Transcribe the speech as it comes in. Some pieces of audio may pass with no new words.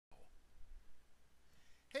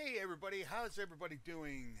everybody, how's everybody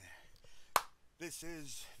doing? This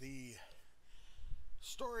is the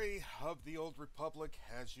story of the Old Republic,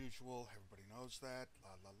 as usual. Everybody knows that.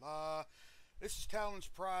 La la la. This is Talon's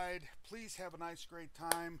Pride. Please have a nice, great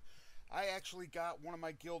time. I actually got one of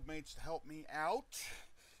my guildmates to help me out.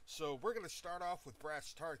 So we're going to start off with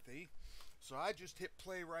Brasktarthi. So I just hit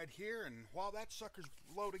play right here, and while that sucker's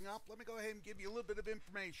loading up, let me go ahead and give you a little bit of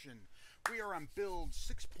information. We are on build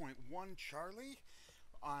 6.1 Charlie.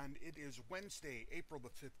 It is Wednesday, April the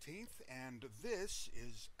 15th, and this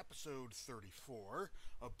is episode 34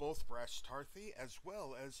 of both Brasktarthi as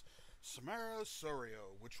well as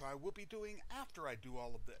Marauder, which I will be doing after I do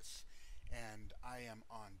all of this. And I am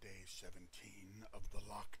on day 17 of the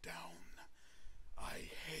lockdown.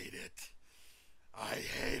 I hate it. I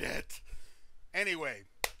hate it. Anyway,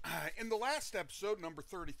 in the last episode, number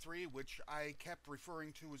 33, which I kept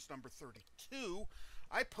referring to as number 32,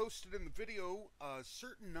 I posted in the video a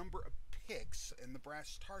certain number of pics in the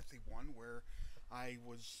Brasktarthi one where I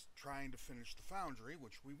was trying to finish the foundry,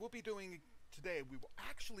 which we will be doing today. We will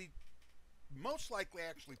most likely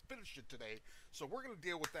finish it today, so we're going to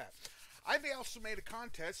deal with that. I also made a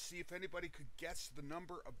contest, see if anybody could guess the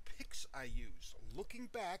number of pics I used. Looking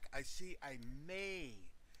back, I see I may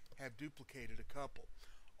have duplicated a couple.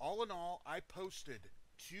 All in all, I posted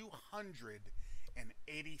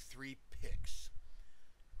 283 pics.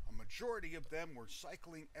 A majority of them were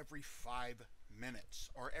cycling every 5 minutes,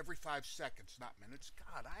 or every 5 seconds, not minutes.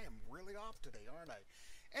 God, I am really off today, aren't I?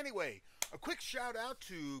 Anyway, a quick shout out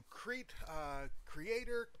to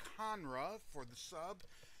Kreator Kanra for the sub.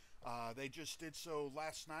 They just did so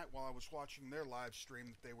last night while I was watching their live stream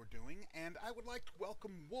that they were doing. And I would like to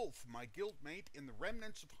welcome Wolf, my guildmate in the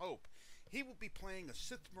Remnants of Hope. He will be playing a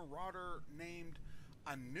Sith Marauder named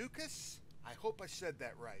Annukos. I hope I said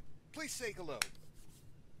that right. Please say hello.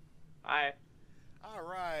 Hi.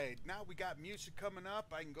 Alright, now we got music coming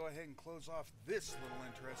up. I can go ahead and close off this little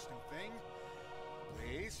interesting thing.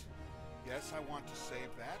 Please. Yes, I want to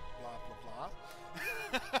save that. Blah, blah,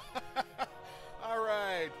 blah.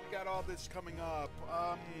 Alright, we got all this coming up.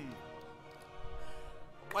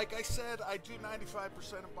 Like I said, I do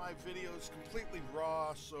 95% of my videos completely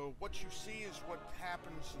raw, so what you see is what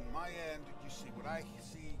happens in my end. You see what I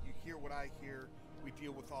see, you hear what I hear. We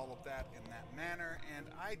deal with all of that in that manner, and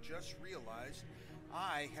I just realized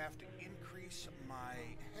I have to increase my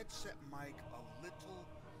headset mic a little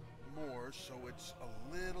more so it's a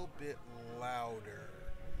little bit louder.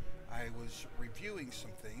 I was reviewing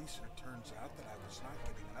some things, and it turns out that I was not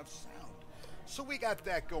getting enough sound. So we got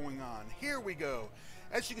that going on. Here we go.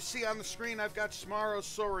 As you can see on the screen, I've got Marauder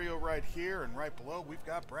right here, and right below we've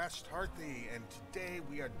got Brasktarthi, and today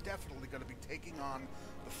we are definitely going to be taking on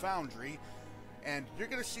the foundry. And you're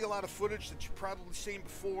going to see a lot of footage that you've probably seen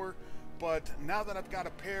before, but now that I've got a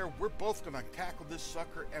pair, we're both going to tackle this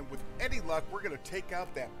sucker, and with any luck, we're going to take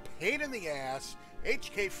out that pain in the ass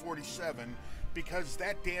HK-47, because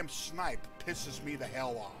that damn snipe pisses me the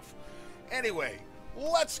hell off. Anyway,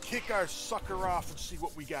 let's kick our sucker off and see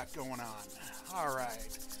what we got going on.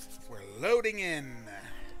 Alright, we're loading in.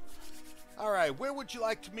 Alright, where would you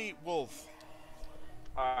like to meet, Wolf?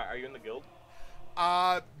 Are you in the guild?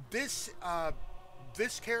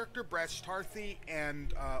 This character, Brasktarthi,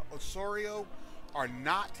 and Osorio are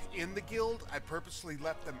not in the guild. I purposely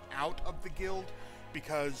left them out of the guild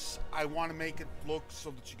because I want to make it look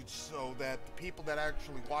so that the people that are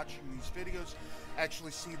actually watching these videos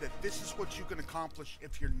actually see that this is what you can accomplish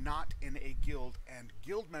if you're not in a guild, and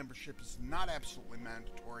guild membership is not absolutely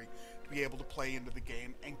mandatory to be able to play into the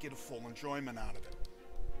game and get a full enjoyment out of it.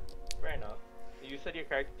 Fair enough. You said your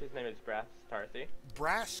character's name is Brasktarthi?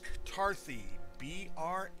 Brasktarthi.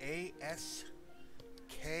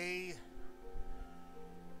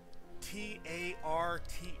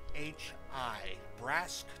 B-R-A-S-K-T-A-R-T-H-I.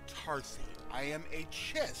 Brasktarthi. I am a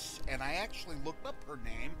chiss, and I actually looked up her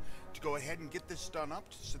name to go ahead and get this done up,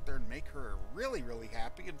 to sit there and make her really, really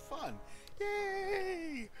happy and fun.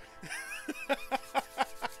 Yay!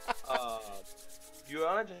 Do you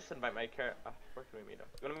want to just invite my character? Where can we meet up?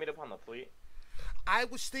 You want to meet up on the fleet? I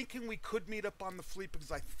was thinking we could meet up on the fleet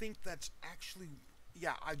because I think that's actually,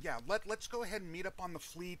 yeah. Let's go ahead and meet up on the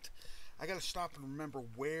fleet. I gotta stop and remember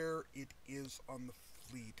where it is on the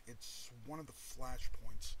fleet. It's one of the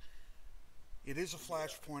flashpoints. It is a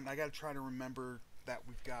flashpoint. I gotta try to remember that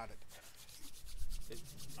we've got it.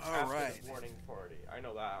 It's all after right. The boarding party. I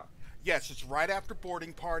know that. Yes, it's right after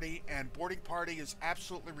boarding party, and boarding party is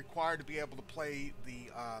absolutely required to be able to play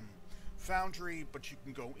the foundry, but you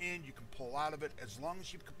can go in, you can pull out of it. As long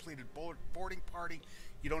as you've completed boarding party,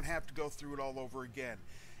 you don't have to go through it all over again.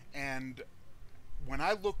 And when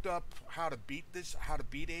I looked up how to beat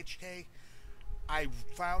HK, I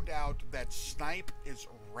found out that snipe is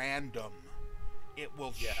random. It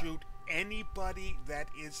will shoot anybody that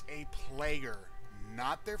is a player,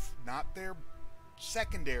 not their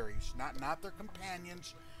secondaries, not their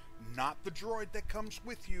companions, not the droid that comes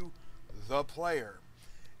with you, the player.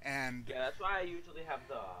 And yeah, that's why I usually have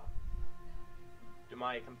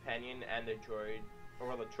my companion and the droid,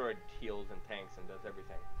 or the droid heals and tanks and does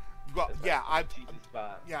everything. well, yeah, I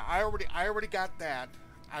I already got that.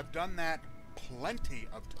 I've done that plenty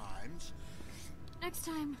of times. Next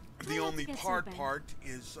time. The only part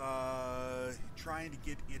is trying to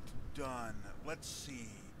get it done. Let's see.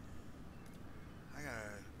 I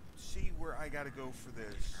gotta see where I gotta go for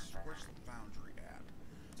this. Where's the foundry at?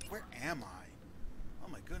 Where am I? Oh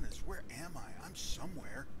my goodness, where am I? I'm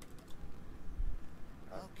somewhere.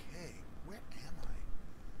 Okay, where am I?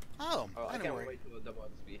 Oh, I can't wait till the double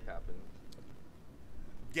XP happens.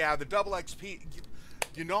 Yeah, the double XP.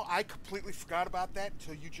 You know, I completely forgot about that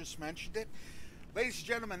until you just mentioned it. Ladies and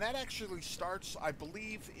gentlemen, that actually starts, I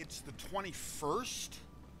believe it's the 21st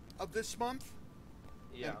of this month.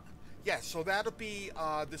 Yeah. And, yeah, so that'll be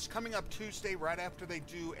this coming up Tuesday right after they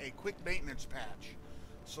do a quick maintenance patch.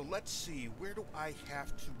 So let's see, where do I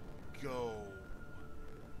have to go?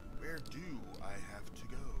 Where do I have to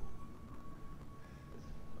go?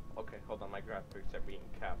 Okay, hold on, my graphics are being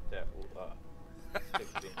capped at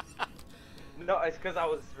 60. No, it's because I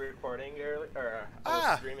was recording earlier, or I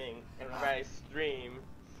was streaming, and when I stream,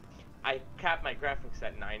 I capped my graphics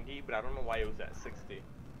at 90, but I don't know why it was at 60.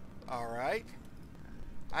 All right,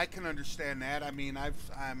 I can understand that. I mean,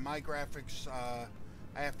 my graphics, I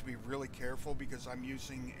have to be really careful because I'm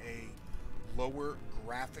using a lower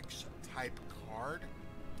graphics type card,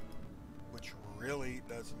 which really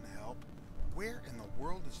doesn't help. Where in the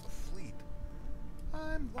world is the fleet?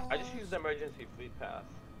 I'm lost. I just used the emergency fleet pass.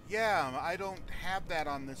 Yeah, I don't have that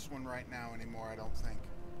on this one right now anymore, I don't think.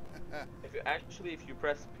 If you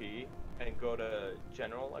press P and go to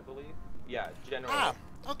General, I believe. Yeah, General. Ah,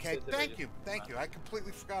 okay, thank you. I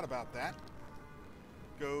completely forgot about that.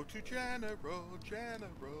 Go to General.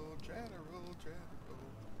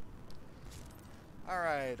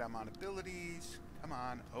 Alright, I'm on abilities. Come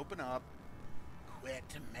on, open up. Quit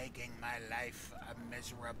making my life a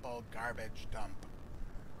miserable garbage dump.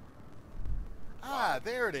 Ah,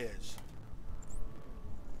 there it is.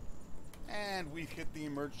 And we've hit the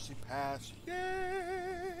emergency pass.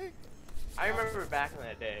 Yay! I remember back in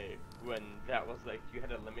the day when that was like, you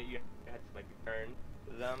had a limit, you had to like earn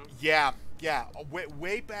them. Yeah.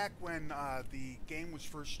 Way back when the game was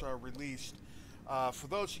first released, for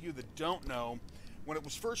those of you that don't know, when it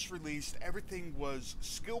was first released, everything was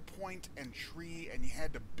skill point and tree, and you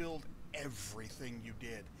had to build everything you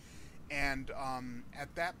did. And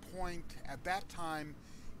at that point, at that time,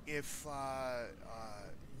 if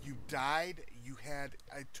you died, you had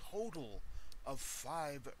a total of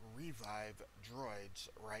 5 revive droids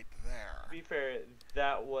right there. To be fair,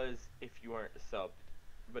 that was if you weren't subbed.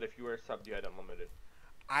 But if you were subbed, you had unlimited.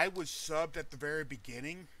 I was subbed at the very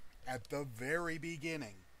beginning. At the very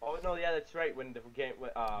beginning. Oh no, yeah, that's right. When the game,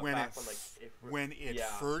 when it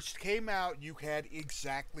first came out, you had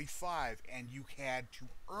exactly 5, and you had to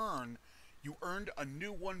earn. You earned a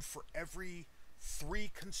new one for every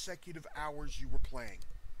 3 consecutive hours you were playing.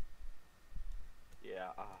 Yeah.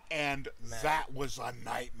 And that was a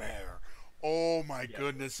nightmare. Oh my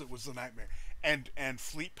goodness, it was a nightmare. And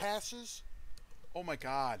fleet passes. Oh my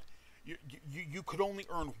God, you could only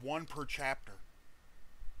earn 1 per chapter.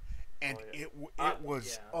 And it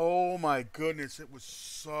was, oh my goodness, it was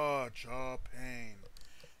such a pain.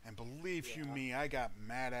 And believe you me, I got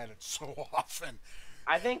mad at it so often.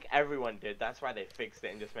 I think everyone did. That's why they fixed it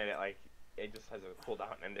and just made it like, it just has a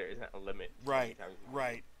cooldown and there isn't a limit. Right.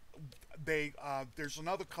 There's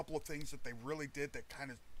another couple of things that they really did that kind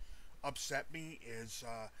of upset me is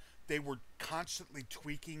they were constantly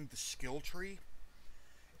tweaking the skill tree.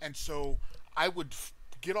 And so I would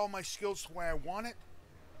get all my skills the way I want it,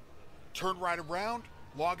 turn right around,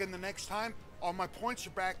 log in the next time, all my points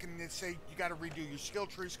are back, and they say you got to redo your skill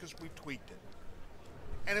trees because we've tweaked it.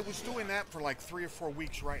 And it was doing that for like 3 or 4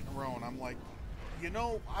 weeks right in a row, and I'm like, you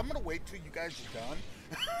know, I'm gonna wait till you guys are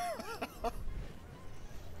done.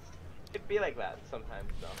 It'd be like that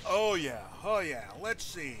sometimes, though. Oh yeah. Let's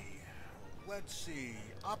see.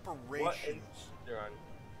 Operations. What instance you're on?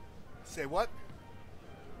 Say what?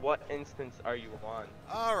 What instance are you on?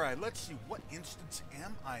 All right. Let's see. What instance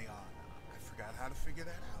am I on? I forgot how to figure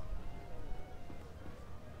that out.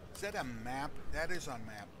 Is that a map? That is on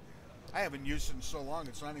map. I haven't used it in so long,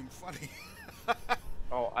 it's not even funny.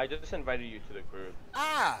 Oh, I just invited you to the group.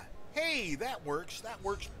 Ah, Hey, that works. That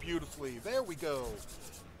works beautifully. There we go.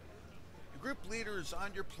 The group leader is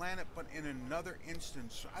on your planet, but in another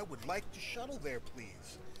instance. I would like to shuttle there,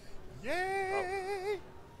 please. Yay!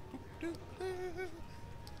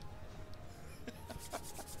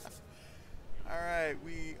 Alright,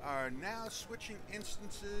 we are now switching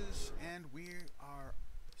instances, and we are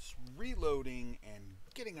reloading and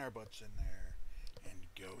getting our butts in there and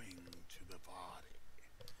going to the party.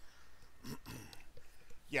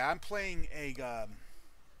 Yeah, I'm playing a,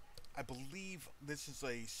 I believe this is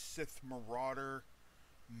a Sith Marauder,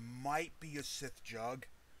 might be a Sith Jug.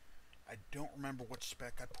 I don't remember what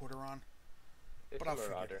spec I put her on, It's but a I'll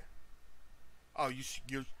figure Marauder. it. Oh,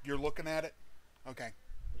 you're looking at it? Okay.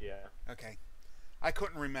 Yeah. Okay. I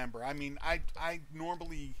couldn't remember. I mean, I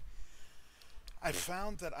normally, I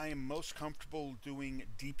found that I am most comfortable doing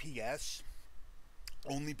DPS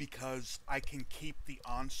only because I can keep the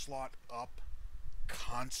onslaught up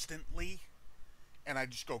constantly, and I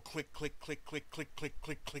just go click, click, click, click, click, click,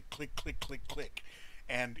 click, click, click, click, click, click,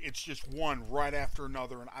 and it's just one right after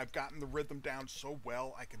another, and I've gotten the rhythm down so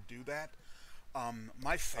well I can do that.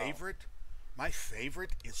 My favorite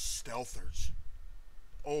is stealthers.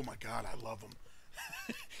 Oh my god, I love them.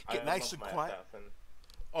 Get nice and quiet. Assassin.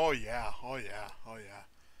 Oh yeah, oh yeah, oh yeah.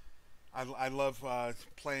 I love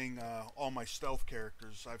playing all my stealth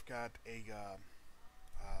characters. I've got a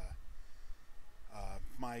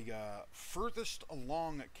my furthest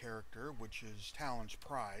along character, which is Talon's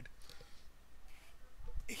Pride.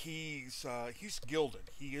 He's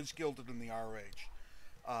gilded. He is gilded in the RH.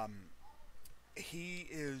 I'm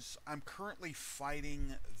currently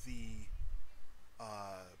fighting the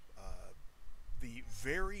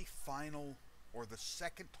very final, or the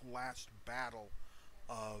second to last battle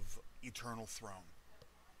of Eternal Throne,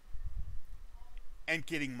 and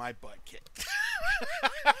getting my butt kicked.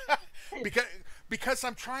 because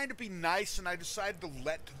I'm trying to be nice, and I decided to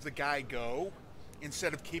let the guy go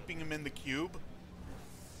instead of keeping him in the cube,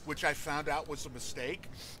 which I found out was a mistake.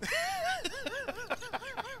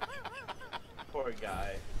 Poor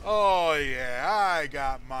guy. Oh yeah, I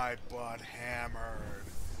got my butt hammered.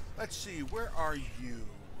 Let's see, where are you?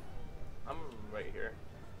 I'm right here.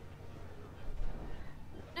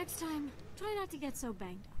 Next time, try not to get so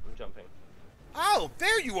banged up. I'm jumping. Oh,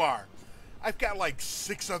 there you are! I've got like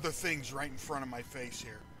 6 other things right in front of my face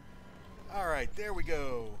here. Alright, there we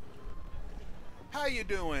go. How you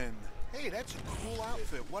doing? Hey, that's a cool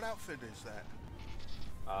outfit. What outfit is that?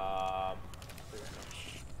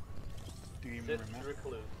 Do you even remember?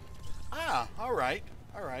 Recluse. Ah, alright,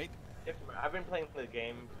 alright. I've been playing the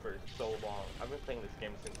game for so long. I've been playing this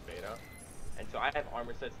game since beta, and so I have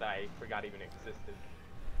armor sets that I forgot even existed.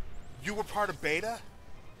 You were part of beta?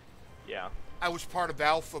 Yeah. I was part of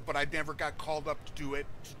alpha, but I never got called up to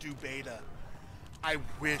do beta. I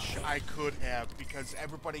wish I could have, because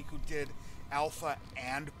everybody who did alpha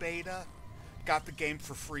and beta got the game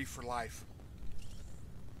for free for life.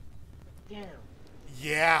 Damn.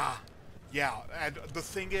 Yeah. Yeah, and the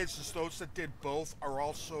thing is those that did both are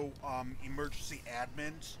also emergency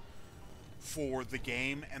admins for the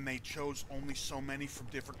game, and they chose only so many from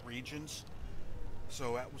different regions.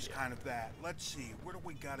 So that was kind of that. Let's see, where do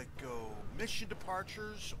we gotta go? Mission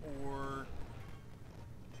departures, or...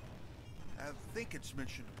 I think it's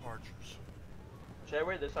mission departures. Should I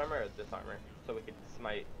wear this armor or this armor? So we could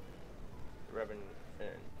smite Revan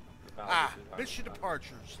and... mission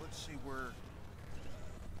departures. Let's see where...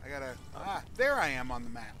 I gotta... there I am on the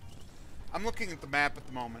map. I'm looking at the map at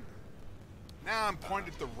the moment. Now I'm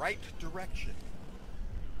pointed the right direction.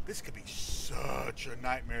 This could be such a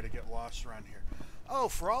nightmare to get lost around here. Oh,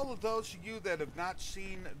 for all of those of you that have not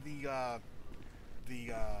seen the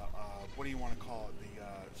what do you want to call it? The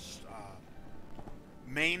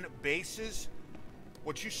main bases.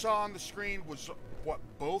 What you saw on the screen was what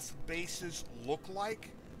both bases look like.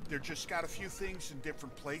 They're just got a few things in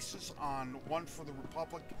different places. On one for the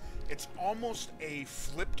Republic, it's almost a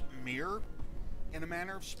flipped mirror, in a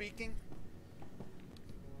manner of speaking.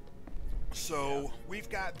 So we've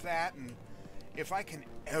got that, and if I can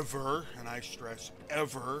ever, and I stress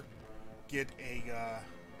ever, get a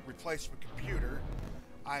replacement computer,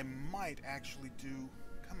 I might actually do...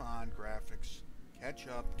 Come on, graphics. Catch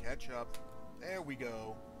up, catch up. There we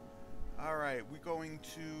go. Alright, we're going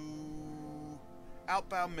to...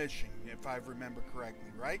 outbound mission, if I remember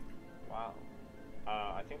correctly, right? Wow.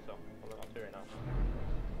 I think so. Hold on, I'll do it right now.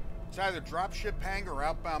 It's either dropship hangar or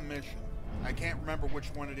outbound mission. I can't remember which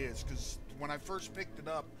one it is, because when I first picked it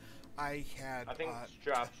up, I had... I think it's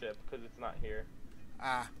dropship, because it's not here.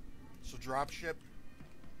 So dropship?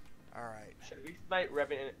 Alright.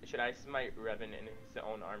 Should I smite Revan in his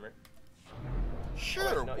own armor?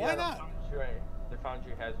 Sure, no, why yeah, not? The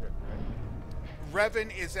foundry has Revan, right?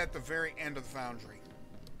 Revan is at the very end of the foundry.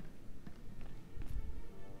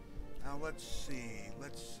 Now let's see.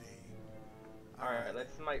 Alright,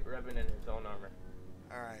 let's smite Revan in his own armor.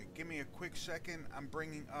 Alright, give me a quick second. I'm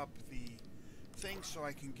bringing up the thing so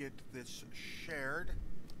I can get this shared.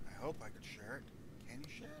 I hope I could share it. Can you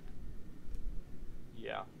share it?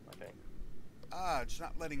 Yeah, I think. It's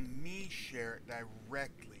not letting me share it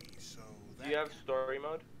directly, so that... Do you have story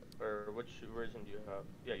mode? Or which version do you have?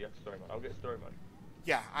 Yeah, you have story mode. I'll get story mode.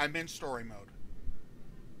 Yeah, I'm in story mode.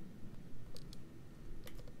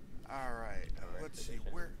 Alright, let's see,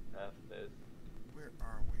 where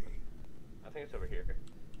are we? I think it's over here.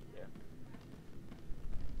 Yeah.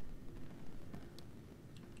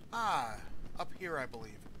 Up here I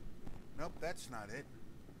believe. Nope, that's not it.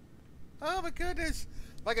 Oh my goodness!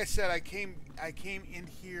 Like I said, I came in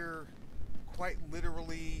here quite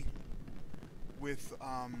literally with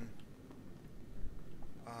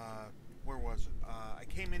where was it? I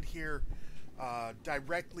came in here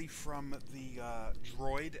directly from the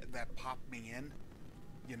droid that popped me in,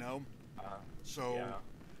 you know? So, yeah.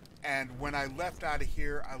 and when I left out of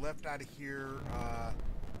here,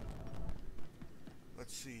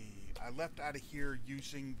 let's see, I left out of here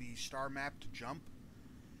using the star map to jump.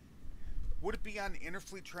 Would it be on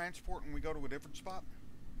Interfleet Transport when we go to a different spot?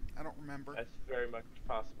 I don't remember. That's very much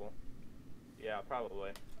possible. Yeah,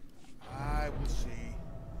 probably. I will see.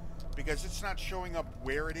 Because it's not showing up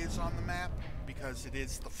where it is on the map, because it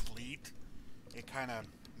is the fleet. It kind of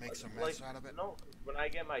makes a mess out of it. No, when I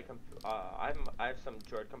get my, I have some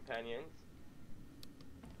droid companions,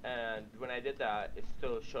 and when I did that, it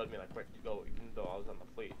still showed me like where to go, even though I was on the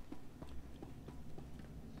fleet.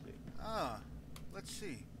 Let's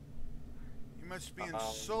see. You must be in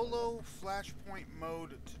solo flashpoint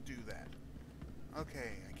mode to do that.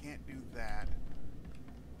 Okay, I can't do that.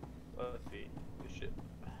 Let's see. This shit.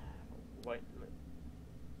 Wait.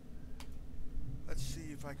 Let's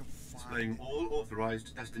see if I can find. Displaying all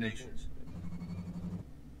authorized destinations.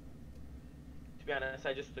 To be honest,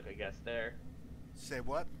 I just took a guess there. Say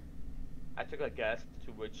what? I took a guess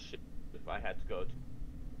to which ship if I had to go to.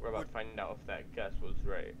 We're about to find out if that guess was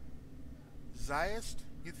right. Zayist,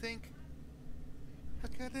 you think?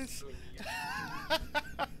 Look at this.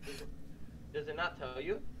 Does it not tell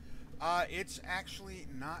you? It's actually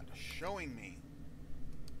not showing me,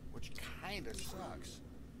 which kind of sucks.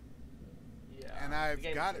 Yeah. And I've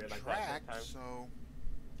got it like tracked, so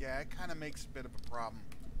yeah, it kind of makes a bit of a problem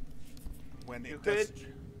when you it could. does.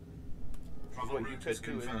 What you could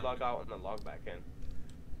do is log out and then log back in.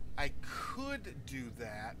 I could do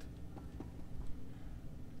that.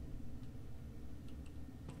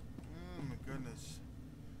 Oh my goodness.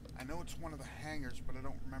 I know it's one of the hangars, but I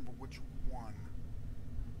don't remember which one.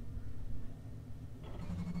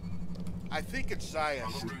 I think it's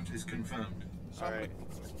Zayas. Route is confirmed. So I'm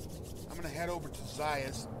gonna head over to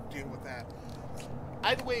Zayas and deal with that.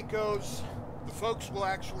 Either way it goes, the folks will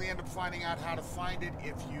actually end up finding out how to find it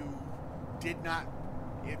if you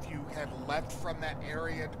had left from that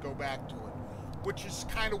area to go back to it. Which is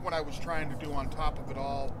kind of what I was trying to do on top of it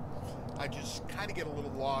all. I just kind of get a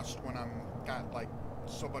little lost when I'm got like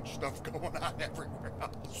so much stuff going on everywhere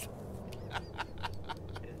else.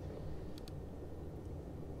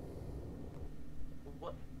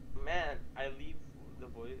 What? Man, I leave the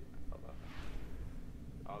voice.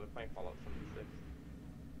 Oh, they're playing Fallout 76.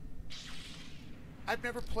 I've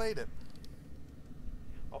never played it.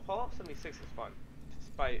 Oh, Fallout 76 is fun.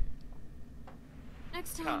 Despite...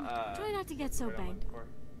 Next time, try not to get so banged up.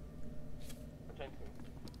 I'm trying to...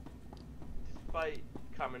 Despite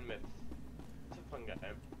common myths. It's a fun game.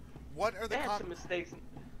 What are the some mistakes.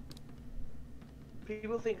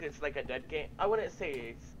 People think it's like a dead game. I wouldn't say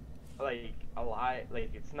it's like a lie.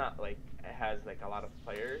 Like it's not like it has like a lot of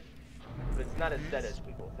players, but it's not as dead as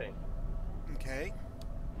people think. Okay.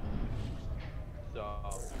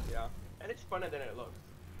 So yeah, and it's funner than it looks.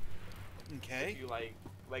 Okay. If you like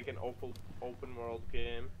an open world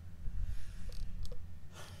game.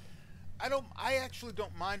 I actually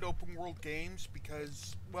don't mind open world games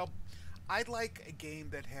because, well, I like a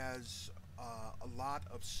game that has a lot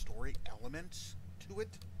of story elements to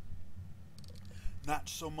it. Not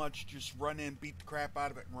so much just run in, beat the crap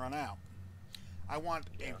out of it, and run out. I want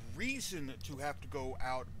a reason to have to go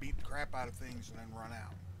out, beat the crap out of things, and then run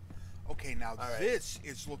out. Okay, now this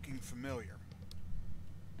is looking familiar.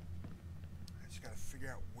 I just gotta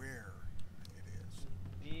figure out where it is.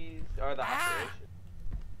 These are the operations.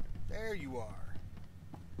 There you are.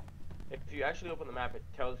 If you actually open the map, it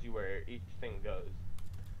tells you where each thing goes.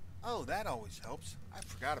 Oh, that always helps. I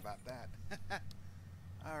forgot about that.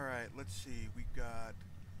 Alright, let's see. We got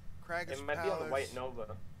Kragus It might Palace, be on the White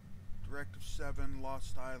Nova. Directive 7,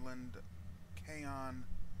 Lost Island, Kaon,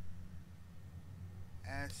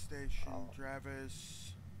 Ass Station,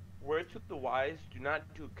 Dravis. Word to the wise, do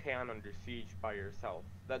not do Kaon under siege by yourself.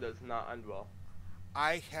 That does not end well.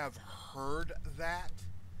 I have heard that,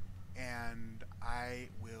 and I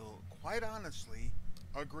will quite honestly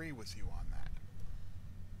agree with you on that.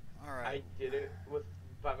 Alright. I did it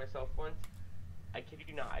by myself once. I kid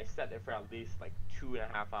you not, I sat there for at least like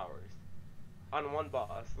 2.5 hours. On one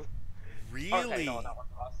boss. Really? Okay, no, not one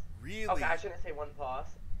boss. Really? Okay, I shouldn't say one boss.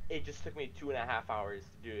 It just took me 2.5 hours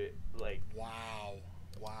to do it. Like. Wow.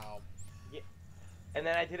 Wow. Yeah. And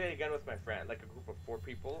then I did it again with my friend, like a group of 4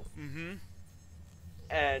 people. Mm-hmm.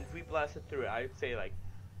 And we blasted through it. I would say like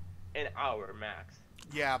an hour max.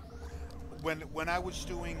 Yeah. When I was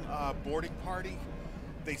doing boarding party,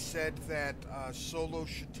 they said that solo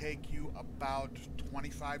should take you about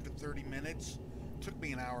 25 to 30 minutes. Took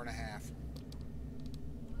me an hour and a half.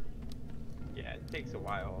 Yeah, it takes a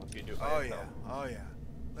while if you do it by Oh yourself. yeah. Oh yeah.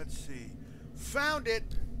 Let's see. Found it.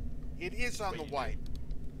 It is on the white.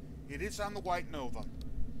 It is on the White Nova.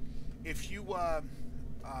 If you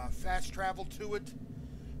fast travel to it,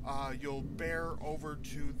 you'll bear over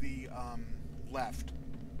to the left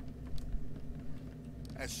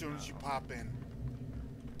as soon as you pop in.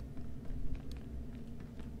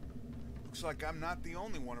 Looks like I'm not the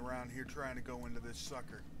only one around here trying to go into this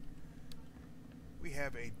sucker. We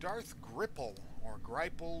have a Darth Gripple, or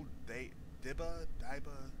Gripple, Diba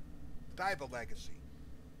Legacy.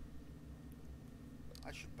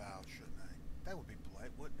 I should bow, shouldn't I? That would be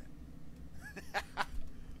polite, wouldn't it?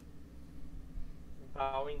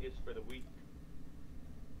 Bowing is for the weak.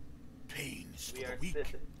 Pain is We for are the weak.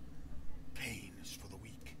 Sith. Pain is for the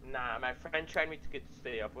weak. Nah, my friend tried me to get to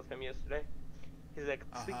stay up with him yesterday. He's like,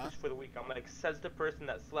 sleep is for the weak. I'm like, says the person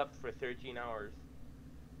that slept for 13 hours.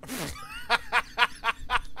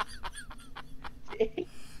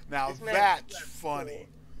 Now that's funny.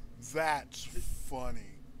 That's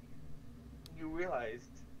funny. You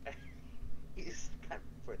realized he's got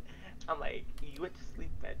foot. I'm like, you went to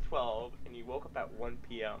sleep at 12 and you woke up at 1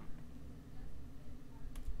 p.m.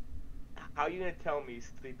 How are you gonna tell me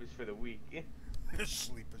sleep is for the weak?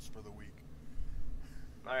 Sleep is for the weak.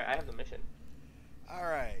 Alright, I have the mission.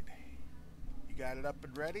 Alright. You got it up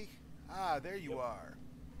and ready? Ah, there you are.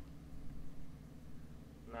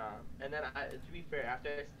 Nah. And then, to be fair, after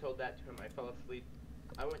I told that to him, I fell asleep.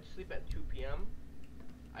 I went to sleep at 2 p.m.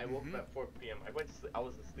 I woke up at 4 p.m. I was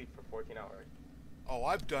asleep for 14 hours. Oh,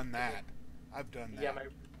 I've done that. I've done that. Yeah,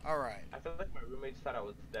 Alright. I felt like my roommates thought I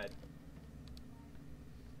was dead.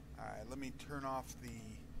 Alright, let me turn off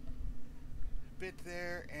the bit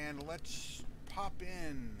there, and let's pop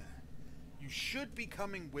in. You should be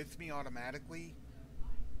coming with me automatically.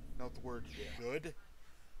 Note the word should.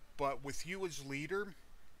 But with you as leader,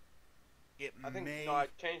 it may... No, I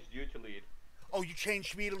changed you to lead. Oh, you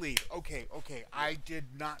changed me to lead. Okay, okay. I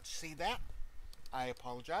did not see that. I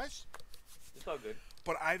apologize. It's all good.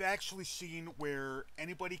 But I've actually seen where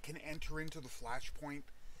anybody can enter into the flashpoint,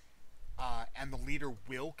 and the leader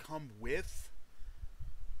will come with.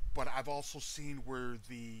 But I've also seen where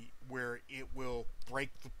it will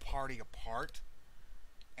break the party apart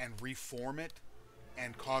and reform it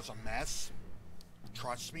and cause a mess.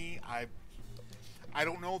 Trust me, I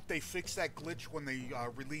don't know if they fixed that glitch when they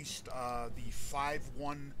released the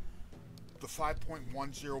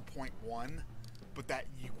 5.10.1, but that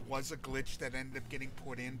was a glitch that ended up getting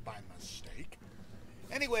put in by mistake.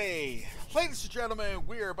 Anyway, ladies and gentlemen,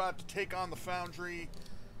 we are about to take on the Foundry.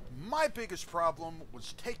 My biggest problem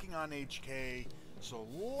was taking on HK, so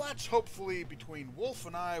let's hopefully, between Wolf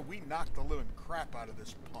and I, we knock the living crap out of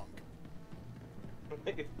this punk.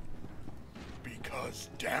 Because,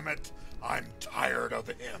 damn it, I'm tired of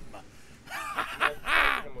him.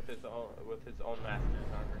 him with his own master's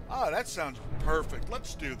armor. Oh, that sounds perfect.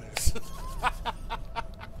 Let's do this.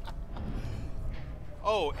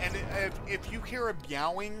 Oh, and if you hear a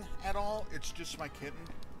meowing at all, it's just my kitten.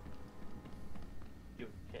 You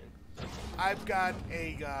can. I've got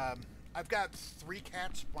 3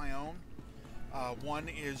 cats of my own. One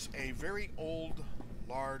is a very old,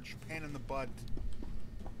 large, pain in the butt,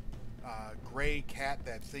 gray cat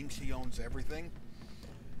that thinks he owns everything.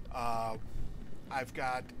 I've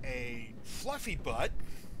got a fluffy butt.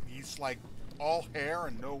 He's like all hair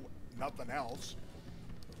and nothing else.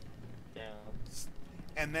 Yeah.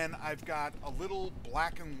 And then I've got a little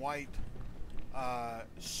black and white,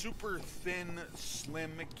 super thin,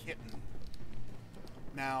 slim kitten.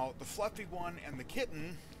 Now, the fluffy one and the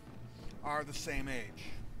kitten are the same age.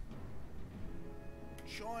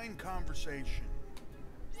 Join conversation.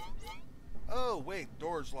 Oh, wait,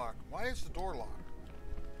 door's locked. Why is the door locked?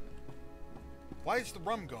 Why is the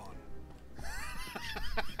rum gone?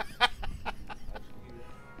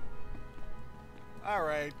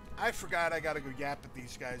 Alright, I forgot I gotta go yap at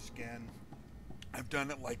these guys again. I've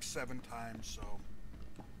done it like 7 times, so...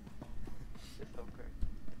 It's okay.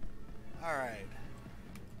 Alright.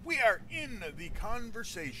 We are in the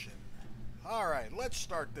conversation. Alright, let's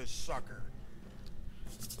start this sucker.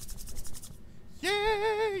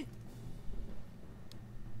 Yay!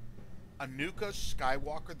 Annukos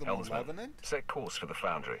Skywalker the Malevolent? Set course for the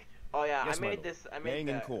foundry. Oh yeah, Yes, I made this. I Laying made in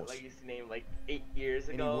that course. legacy name like 8 years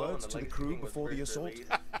Any ago. words and to the legacy crew thing was before the first assault?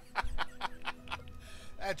 released.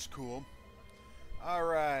 That's cool.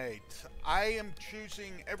 Alright. I am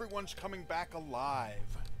choosing everyone's coming back alive.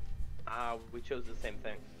 We chose the same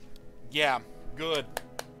thing. Yeah, good.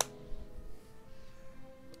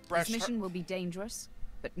 This mission will be dangerous,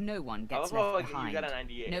 but no one gets Oh, left you behind. got a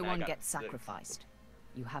 98 No and I one got gets 6. sacrificed.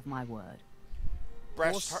 You have my word.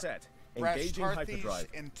 Course set. Engaging Brasktarthi's hyperdrive.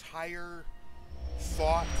 entire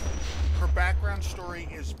thought, her background story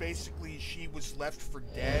is basically she was left for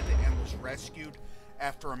dead and was rescued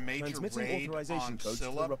after a major Transmitting raid authorization on codes to the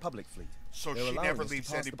Scylla, Republic fleet. so They're she allowing never us to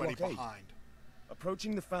leaves pass the anybody blockade. behind.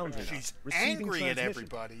 Approaching the foundry. She's Receiving angry at transmission.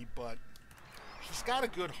 everybody, but she's got a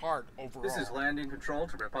good heart overall. This is landing control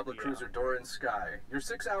to Republic Cruiser Doran Sky. You're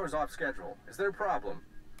 6 hours off schedule. Is there a problem?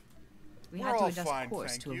 We We're had to all adjust fine,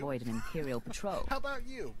 course thank to you. avoid an Imperial patrol. How about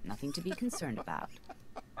you? Nothing to be concerned about.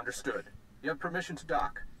 Understood. You have permission to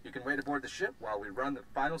dock. You can wait aboard the ship while we run the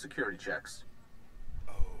final security checks.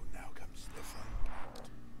 Oh, now comes the fun part.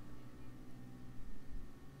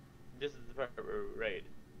 This is the part where we raid.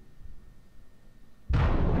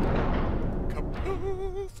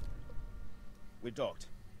 Kapoof! We're docked.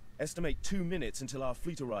 Estimate 2 minutes until our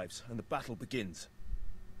fleet arrives and the battle begins.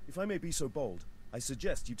 If I may be so bold, I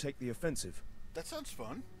suggest you take the offensive. That sounds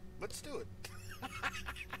fun. Let's do it.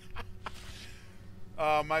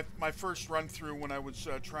 My first run through when I was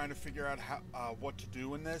trying to figure out how what to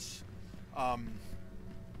do in this,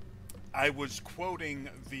 I was quoting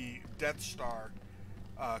the Death Star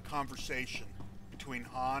conversation between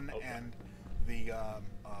Han and the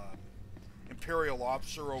Imperial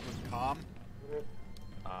officer over the comm.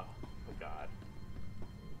 Oh God.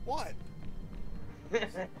 What?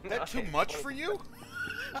 That too much for you?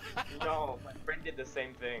 No, my friend did the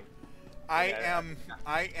same thing. I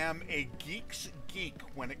am a geek's geek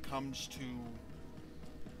when it comes to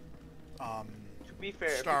To be fair,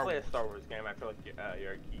 if you play a Star Wars game, I feel like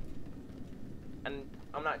you're a geek. And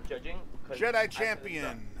I'm not judging. Jedi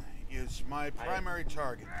Champion is my primary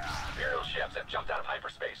target. Imperial ships have jumped out of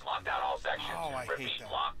hyperspace. Lock down all sections. Oh, I hate Repeat,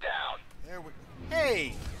 that. lock down. There we.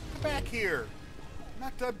 Hey, come back here! I'm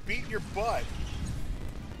not done beating your butt.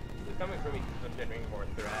 It's coming for me because I'm generating more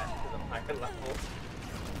threat because I'm higher level.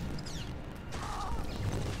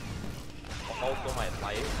 Also, my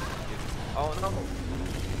life is. Oh no!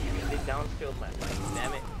 They downscaled my life.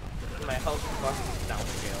 Damn it! My health is fucking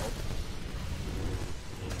downscaled.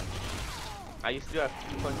 I used to have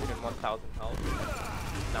 201,000 health.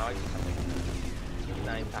 Now I just have like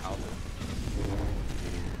 9,000.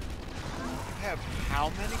 You have how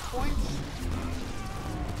many points?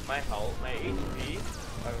 My health, my HP,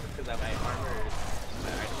 because my armor is,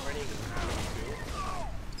 my item rating is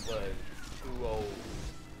 22, was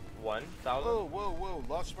 201,000. Whoa, whoa, whoa!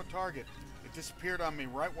 Lost my target. It disappeared on me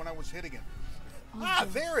right when I was hitting it. Ah,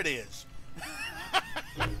 there it is.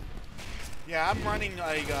 Yeah, I'm running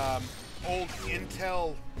a old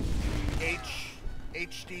Intel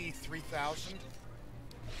HD 3000,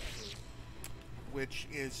 which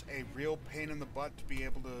is a real pain in the butt to be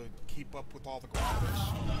able to keep up with all the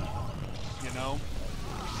graphics. You know?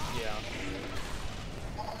 Yeah.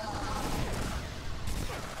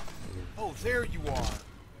 Oh, there you are.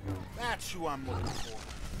 That's who I'm looking for.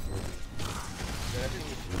 Yeah, that is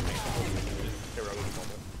heroic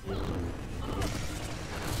moment.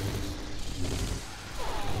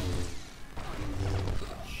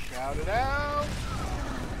 Shout it out.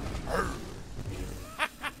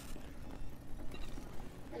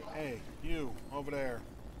 Hey, you over there.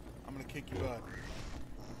 I'm gonna kick your butt.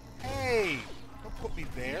 Hey, don't put me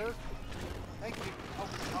there. Thank you.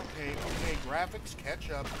 Oh, okay. Graphics, catch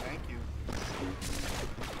up. Thank you.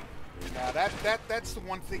 Yeah, that's the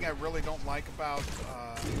one thing I really don't like about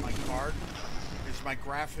my card is my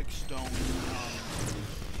graphics don't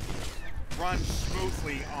run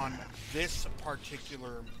smoothly on this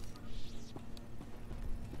particular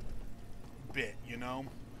bit, you know?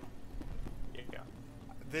 Yeah.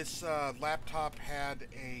 This laptop had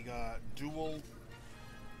a dual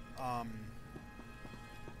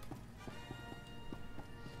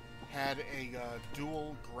had a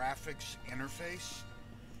dual graphics interface,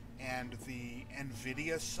 and the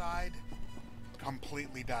NVIDIA side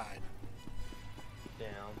completely died. Damn.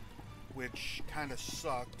 Which kind of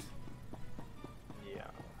sucked. Yeah,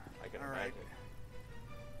 I can All imagine. right.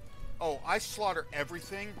 Oh, I slaughter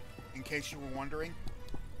everything, in case you were wondering.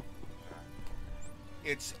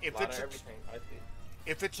 It's if Slaughter it's everything. I see.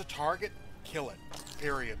 if it's a target, kill it.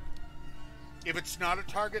 Period. If it's not a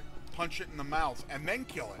target, punch it in the mouth and then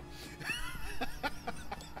kill it.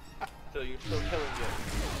 So you're still killing it.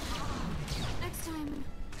 Next time,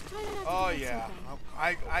 try not to Oh get yeah, so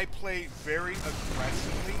bad. I play very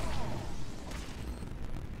aggressively,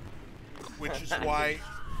 which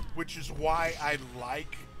is why I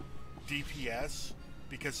like DPS,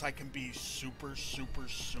 because I can be super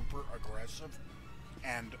aggressive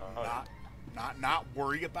and not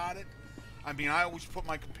worry about it. I mean, I always put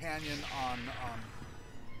my companion on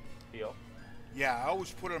Heal. yeah, I always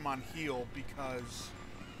put him on heal because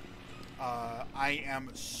I am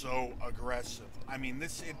so aggressive. I mean,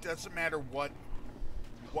 it doesn't matter what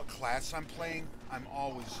class I'm playing, I'm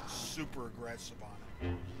always super aggressive on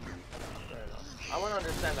it. Fair enough. I want to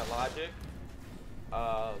understand the logic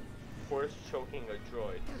of force choking a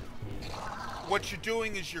droid. What you're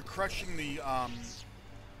doing is you're crushing the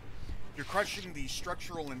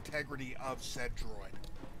structural integrity of said droid.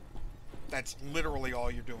 That's literally all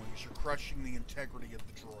you're doing, is you're crushing the integrity of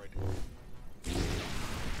the droid.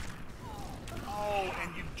 Oh,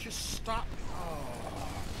 and you just stop. Oh,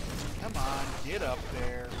 come on, get up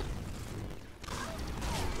there.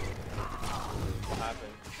 What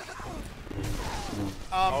happened?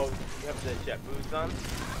 Oh, you have the jet boots on?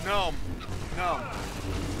 no.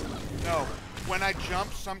 When I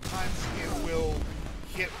jump, sometimes it will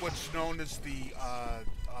hit what's known as the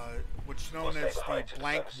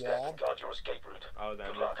blank wall. Oh, that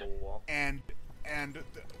invisible wall. And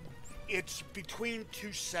it's between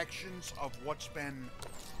two sections of what's been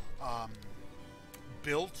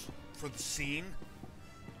built for the scene,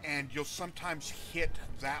 and you'll sometimes hit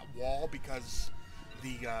that wall because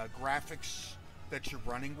the graphics that you're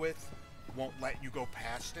running with won't let you go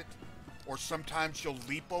past it, or sometimes you'll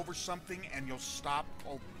leap over something and you'll stop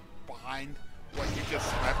behind what you just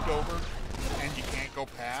leapt over and you can't go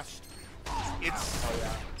past.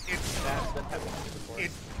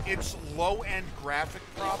 It's low-end graphic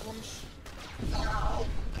problems,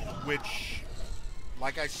 which,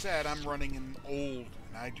 like I said, I'm running an old,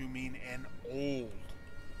 and I do mean an old,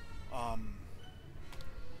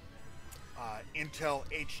 Intel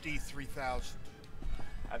HD 3000.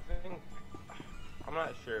 I think, I'm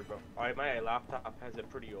not sure, but my laptop has a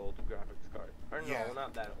pretty old graphics card. Or no, Yeah.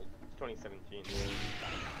 not that old. It's 2017.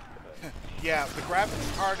 Yeah, the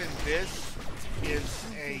graphics card in this is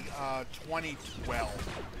a 2012.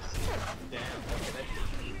 Damn, okay, that's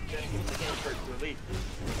the game first release.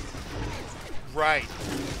 Right.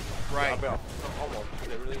 Yeah, well, almost.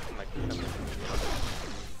 They released in like December.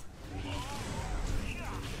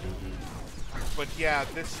 But yeah,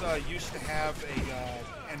 this used to have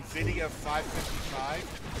a NVIDIA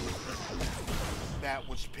 555 that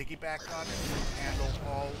was piggybacked on it to handle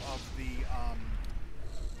all of the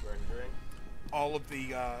Rendering? all of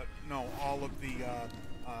the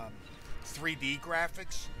 3D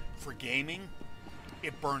graphics for gaming.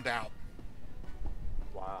 It burned out.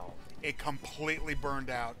 Wow. It completely burned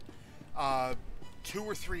out. 2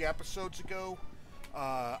 or 3 episodes ago,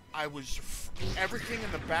 everything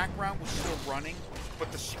in the background was still running, but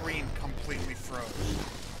the screen completely froze.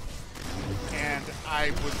 And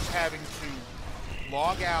I was having to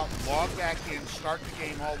log out, log back in, start the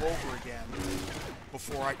game all over again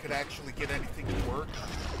before I could actually get anything to work.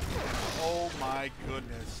 And oh my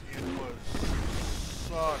goodness, it was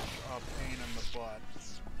such a pain in the butt.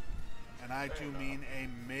 And I do mean a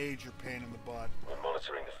major pain in the butt. We're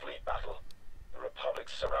monitoring the fleet battle. The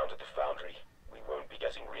Republic's surrounded the foundry. We won't be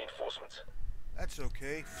getting reinforcements. That's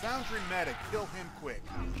okay. Foundry medic, kill him quick.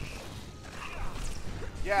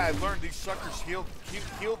 Yeah, I learned these suckers heal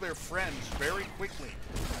their friends very quickly.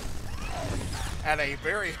 At a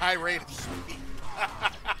very high rate of speed.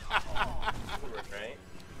 Right?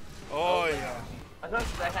 Oh, yeah. I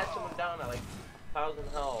noticed I had someone down at like 1,000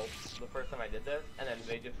 health the first time I did this, and then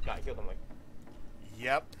they just got healed. I'm like,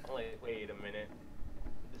 Yep. I'm like, wait a minute.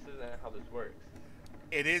 This isn't how this works.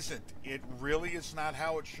 It isn't. It really is not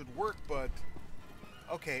how it should work, but...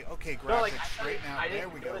 Okay, graphics, No, like, straighten out. I There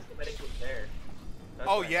didn't we go. notice the medic was there. That's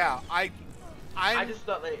Oh, why yeah. I I just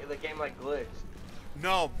thought the game like glitched.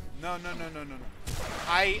 No.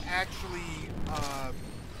 I actually,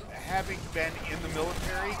 having been in the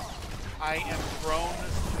military, I am prone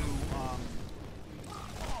to,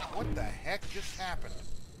 what the heck just happened?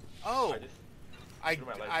 Oh, I threw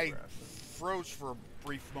my lightsaber at him. froze for a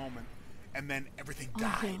brief moment, and then everything All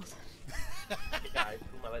died. healed. Yeah, I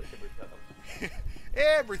threw my lightsaber at him.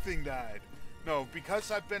 Everything died. No, because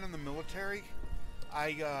I've been in the military,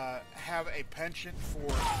 I have a penchant for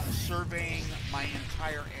surveying my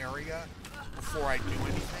entire area before I do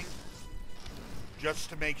anything, just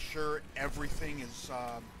to make sure everything is.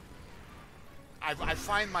 I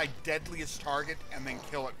find my deadliest target and then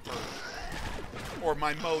kill it first, or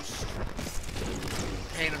my most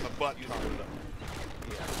pain in the butt target.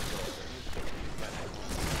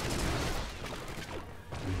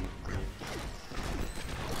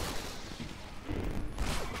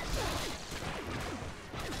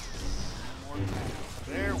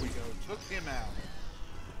 There we go. Took him out.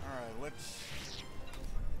 Alright, let's...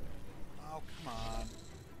 Oh, come on.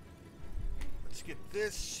 Let's get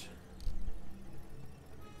this.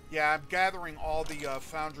 Yeah, I'm gathering all the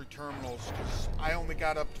foundry terminals, because I only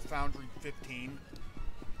got up to foundry 15.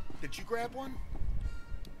 Did you grab one?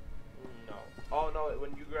 No. Oh, no,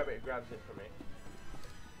 when you grab it, it grabs it for me.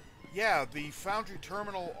 Yeah, the foundry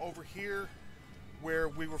terminal over here, where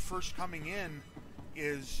we were first coming in,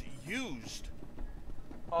 is used.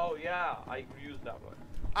 Oh, yeah, I used that one.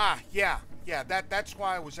 Ah, yeah, that's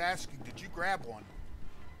why I was asking, did you grab one?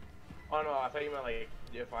 Oh, no, I thought you meant, like,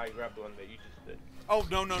 if I grabbed one that you just did. Oh,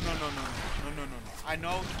 no. I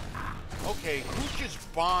know. Okay, who just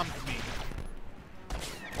bombed me?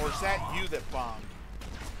 Or is that you that bombed?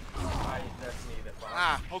 That's me that bombed.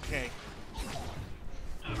 Ah, okay.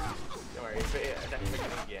 Don't worry,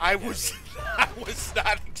 I was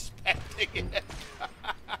not expecting it.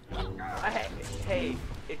 Hey,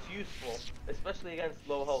 it's useful, especially against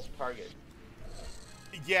low health targets.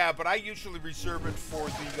 Yeah, but I usually reserve it for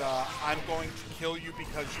the I'm going to kill you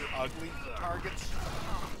because you're ugly targets.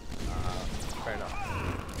 Fair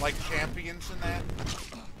enough. Like champions and that.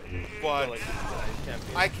 But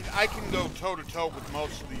I can go toe to toe with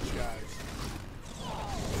most of these guys.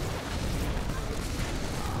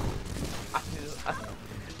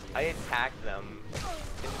 I attacked them.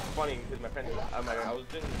 It's funny because my friend, I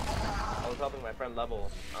was helping my friend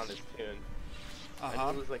level on this tune.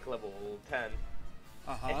 And he was like level 10.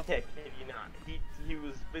 And kid you not, he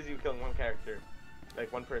was busy killing one character,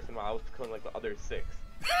 like one person, while I was killing like the other 6.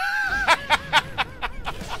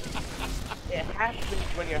 It happens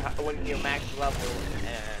when you're max level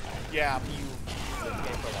and yeah, you play the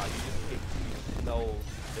game for a while. You just know.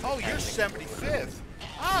 Oh, you're 75th.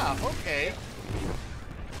 Ah, okay.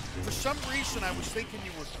 For some reason, I was thinking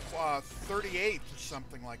you were 38th or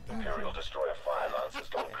something like that. Imperial destroyer fire lance has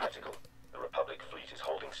gone critical. The Republic fleet is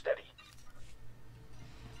holding steady.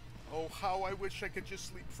 Oh, how I wish I could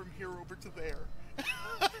just leap from here over to there.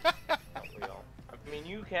 I mean,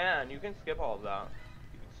 you can skip all of that.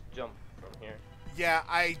 You can just jump from here. Yeah,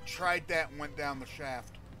 I tried that and went down the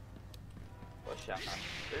shaft. What shaft?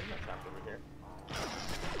 There's no shaft over here.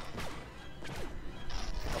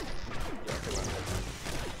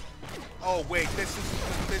 Oh wait, this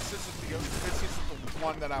isn't the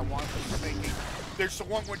one that I was thinking. There's the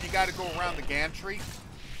one where you got to go around the gantry.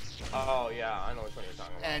 Oh yeah, I know which one you're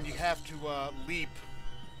talking about. And you have to leap.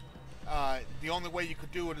 The only way you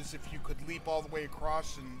could do it is if you could leap all the way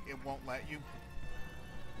across, and it won't let you.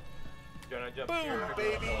 Do you wanna jump Boom, here?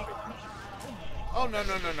 baby! Oh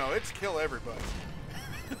no! It's kill everybody.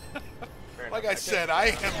 Like I said, I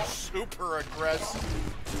am super aggressive.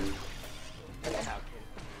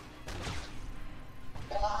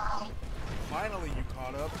 Finally, you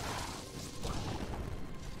caught up.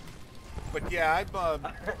 But yeah, I've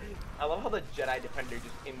I love how the Jedi Defender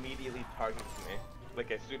just immediately targets me, like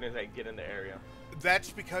as soon as I get in the area.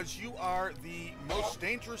 That's because you are the most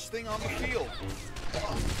dangerous thing on the field.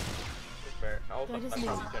 Fair. Also, I'm probably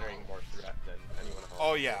generating more threat than anyone else.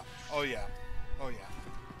 Oh yeah.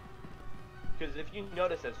 Because if you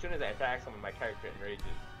notice, as soon as I attack someone, my character enrages.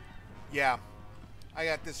 Yeah. I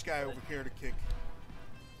got this guy over here to kick.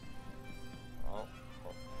 Oh,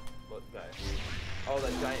 what guy? Oh,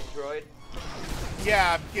 that giant droid?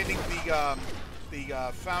 Yeah, I'm getting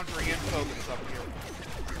the foundry info that's up here.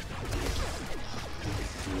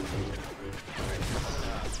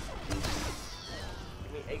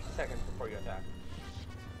 Give me 8 seconds before you attack.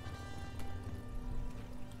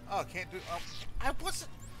 Oh, can't do. Oh, I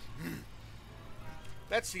wasn't.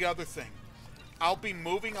 That's the other thing. I'll be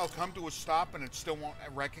moving, I'll come to a stop, and it still won't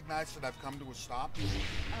recognize that I've come to a stop.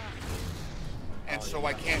 And so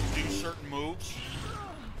I can't do certain moves,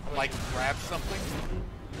 like grab something.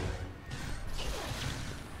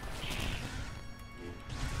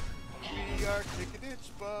 We are kicking its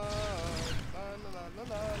butt. La la la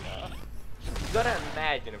la la. gotta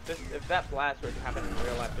imagine if that blast were to happen in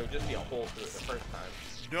real life, there would just be a hole through it the first time.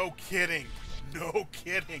 No kidding. No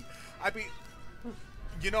kidding. I mean,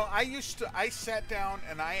 you know, I sat down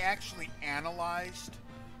and I actually analyzed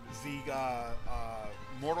the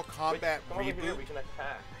Mortal Kombat Come over reboot. here, we can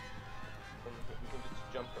attack. We can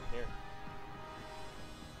just jump from here.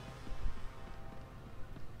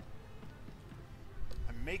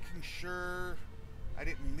 I'm making sure I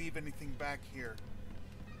didn't leave anything back here.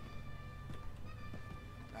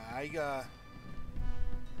 I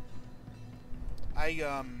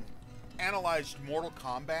analyzed Mortal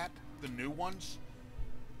Kombat, the new ones,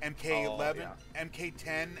 MK11,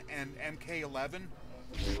 MK10, and MK11,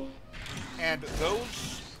 and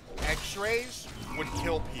those X-rays would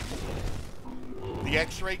kill people. The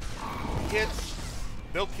X-ray hits,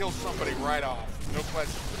 they'll kill somebody right off, no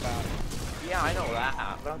questions about it. Yeah, I know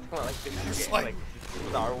that, but I'm talking like this Just game, like like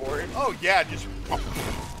Star Wars. Oh yeah, just.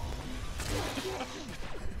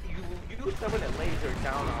 You do someone that laser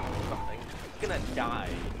down on something, it's gonna die.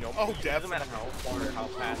 You know? Oh, It doesn't matter how far or how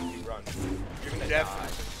fast you run, you're gonna die.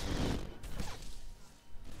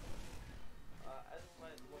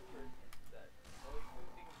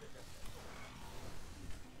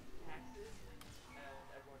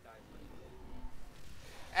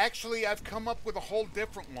 Actually, I've come up with a whole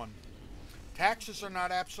different one. Taxes are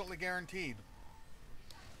not absolutely guaranteed.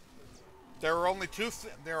 There are only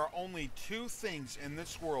two things in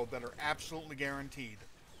this world that are absolutely guaranteed: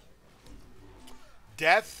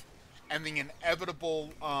 death and the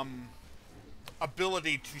inevitable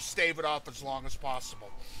ability to stave it off as long as possible.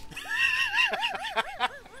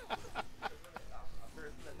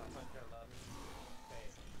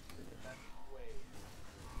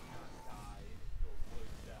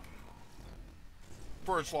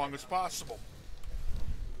 For as long as possible.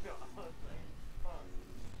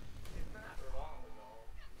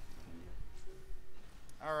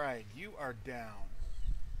 Alright, you are down.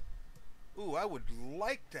 Ooh, I would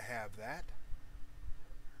like to have that.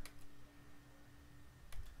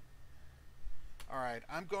 Alright,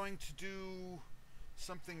 I'm going to do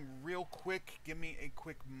something real quick. Give me a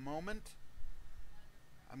quick moment.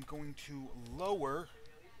 I'm going to lower...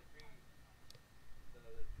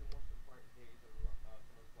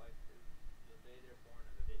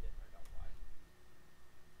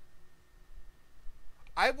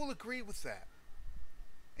 I will agree with that.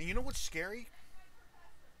 And you know what's scary?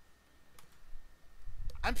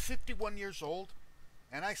 I'm 51 years old,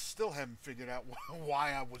 and I still haven't figured out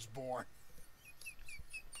why I was born.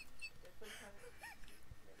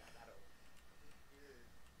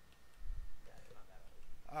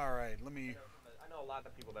 Alright, let me... I know a lot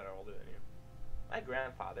of people that are older than you. My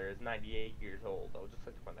grandfather is 98 years old. I would just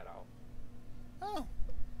like to point that out. Oh.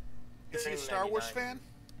 Is he a Star Wars fan?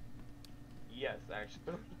 Yes,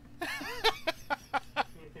 actually.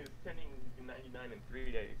 He's turning 99 in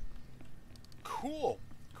 3 days. Cool.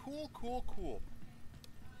 Cool.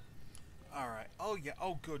 Alright. Oh, yeah.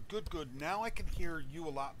 Oh, good. Now I can hear you a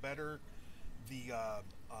lot better. The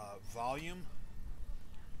volume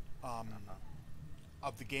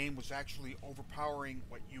of the game was actually overpowering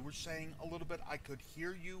what you were saying a little bit. I could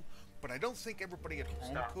hear you, but I don't think everybody at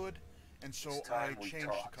home could. And so I changed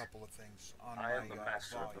a couple of things on my I am the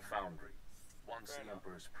master volume. of the foundry. Once the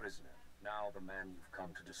Emperor's prisoner, now the man you've come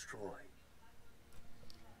to destroy.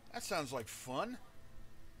 That sounds like fun.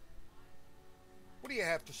 What do you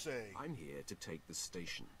have to say? I'm here to take the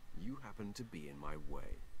station. You happen to be in my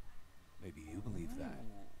way. Maybe you believe that,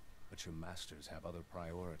 but your masters have other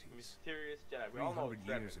priorities. Mysterious Jedi. We all know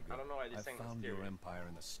 300 years ago, I don't know why they're saying I found your mysterious. empire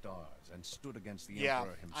in the stars and stood against the Yeah,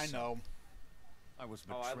 Emperor himself. I know. I was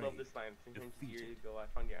betrayed, I love this line. 300 years ago, I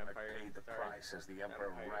found your I empire in paid the stars. price as the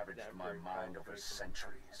Emperor ravaged my mind over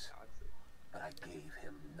centuries. But I gave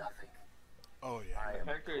him nothing. Oh, yeah. I am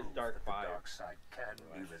character is proof Dark that Fire. the dark side can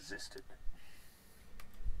be resisted.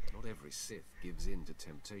 Not every Sith gives in to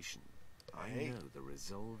temptation. I know the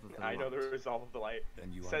resolve of the I know light. the resolve of the light.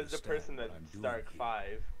 Then you Says the understand person what that's I'm doing Stark here.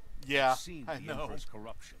 5. Yeah, You've seen I the know. Emperor's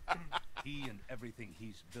corruption. He and everything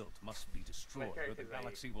he's built must be destroyed, or the character's like-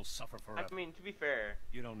 galaxy will suffer forever. I mean, to be fair,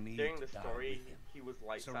 You don't need during to the die story, with him. he was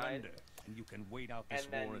light side. Surrender, and you can wait out this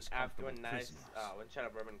And then war as after comfortable when prisoners. Shadow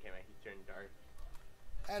of Bourbon came out, he turned dark.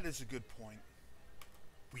 That is a good point.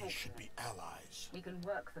 We should be allies. We can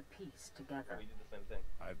work for peace together. We did the same thing.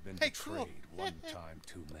 I've been Hey, betrayed cool. one time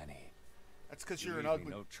too many. That's because You you're an leave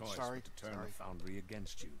me ugly... no choice Sorry, but to turn sorry. the foundry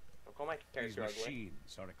against you. Don't call my These character ugly.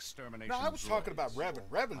 machines are extermination No, I was talking about droids. Revan.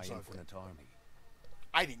 Revan's My ugly. infinite army.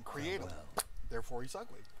 I didn't create him. Farewell. Therefore, he's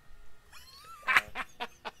ugly.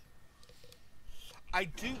 I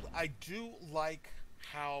do like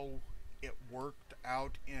how it worked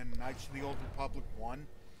out in Knights of the Old Republic 1,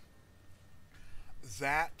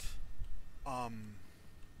 that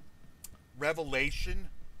revelation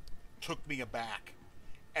took me aback.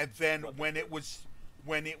 And then when it was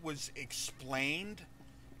explained,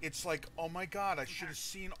 it's like, oh my god, I should have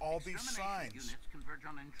seen all these signs. Units converge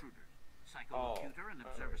on intruders. Psycholocutor and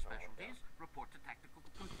observer specialties report to tactical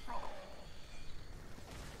control.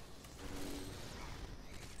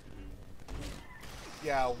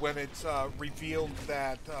 Yeah, when it's revealed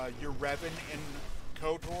that you're Revan in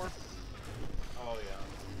KOTOR. Oh yeah.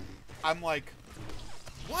 I'm like,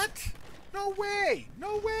 what? No way!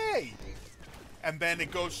 No way! And then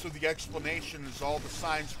it goes through the explanation as all the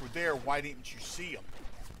signs were there. Why didn't you see them?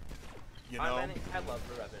 You know? I love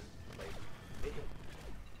the Revan. Like,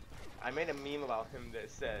 I made a meme about him that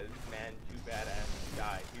says, "Man, too badass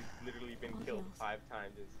died. He's literally been killed 5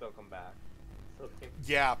 times and still come back." So,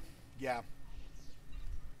 yeah, yeah.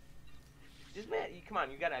 Just man, come on,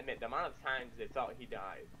 you gotta admit the amount of times they thought he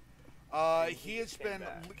died. He has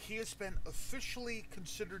been officially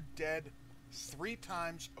considered dead 3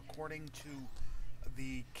 times according to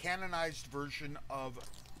the canonized version of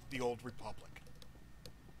the Old Republic.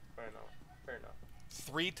 Fair enough. Fair enough.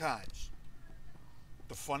 3 times.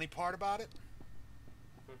 The funny part about it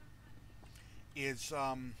is,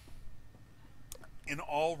 in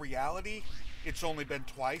all reality, it's only been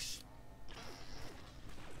twice.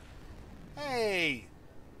 Hey!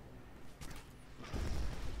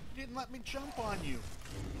 You didn't let me jump on you.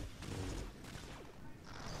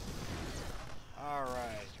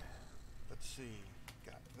 Alright. Let's see.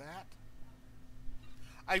 Got that.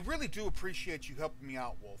 I really do appreciate you helping me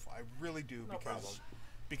out, Wolf. I really do. No problem.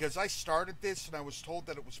 Because I started this and I was told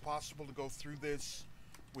that it was possible to go through this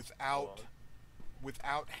without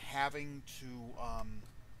having to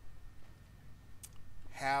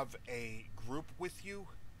have a group with you.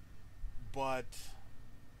 But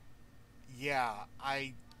yeah,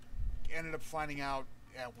 I ended up finding out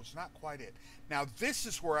it was not quite it. Now this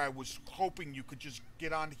is where I was hoping you could just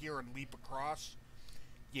get on here and leap across.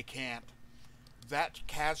 You can't. That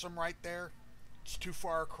chasm right there, it's too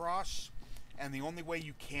far across, and the only way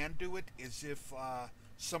you can do it is if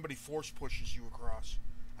somebody force pushes you across.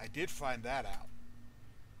 I did find that out.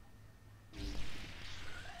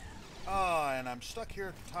 And I'm stuck here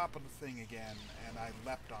at the top of the thing again, and I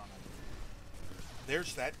leapt on it.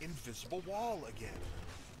 There's that invisible wall again.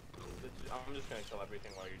 I'm just gonna kill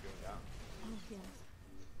everything while you're doing that. Oh, yes.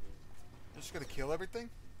 Just gonna kill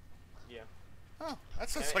everything? Yeah. Oh, that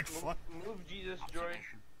sounds like fun. Move Jesus,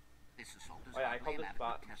 George. Oh yeah, I call this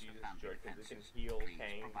bot Jesus, George, because it can heal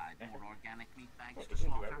pain. It can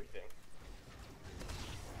do everything.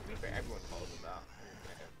 To be fair, everyone calls him that.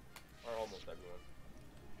 Or almost everyone.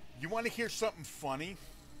 You want to hear something funny?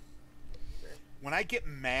 When I get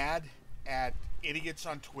mad at idiots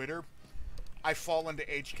on Twitter, I fall into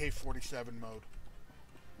HK-47 mode.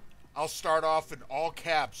 I'll start off in all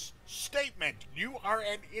caps. Statement, you are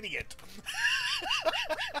an idiot.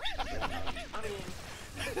 I mean,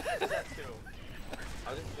 that too.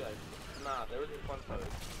 I was just like, nah, there was this one post.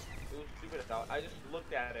 It was stupid as hell. I just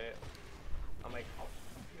looked at it. I'm like, oh,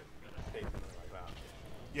 say something like that.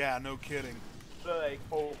 Yeah, no kidding. But like,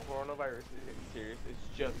 oh, coronavirus isn't serious.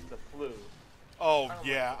 It's just the flu. Oh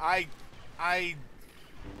yeah,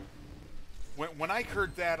 when I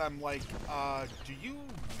heard that, I'm like, do you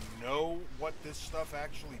know what this stuff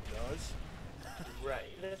actually does?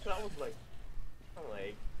 Right. That's what I was like. I'm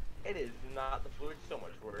like, it is not the flu. It's so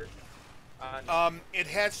much worse. It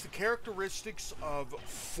has the characteristics of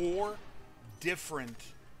 4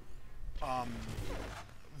 different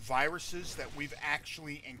viruses that we've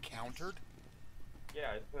actually encountered.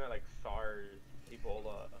 Yeah, it's kind of like SARS,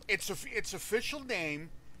 Ebola. Its official name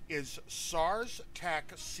is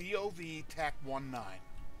SARS-CoV-19,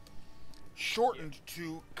 shortened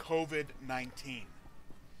to COVID-19.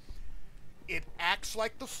 It acts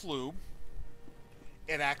like the flu.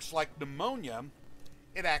 It acts like pneumonia.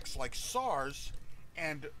 It acts like SARS.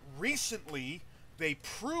 And recently, they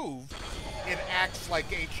proved it acts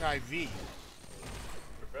like HIV.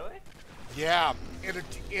 Really? Yeah,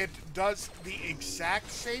 it does the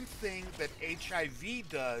exact same thing that HIV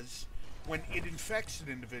does when it infects an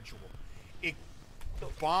individual. It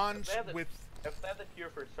bonds with... If they have the cure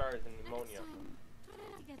for SARS and pneumonia,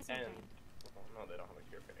 and... Well, no, they don't have a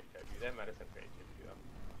cure for HIV. They have medicine for HIV, though.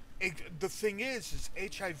 The thing is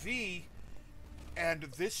HIV and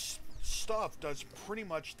this stuff does pretty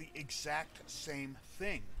much the exact same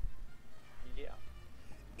thing. Yeah.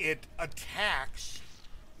 It attacks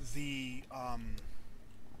the,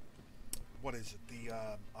 what is it?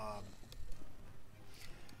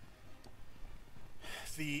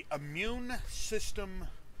 the immune system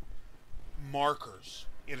markers,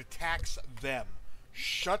 it attacks them,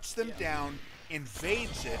 shuts them down,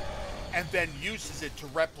 invades it, and then uses it to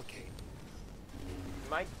replicate.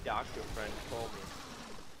 My doctor friend told me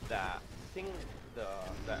that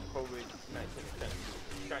that COVID-19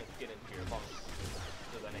 is trying to get into your lungs,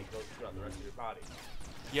 so then it goes throughout the rest of your body.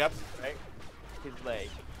 Yep. Right? He's like,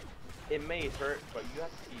 it may hurt, but you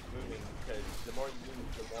have to keep moving, because the more you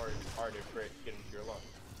move, the more it's harder for it to get into your lungs.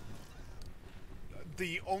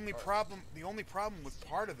 The only problem with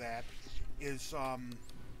part of that is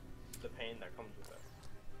the pain that comes with it.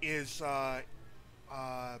 Is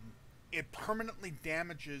it permanently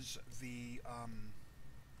damages the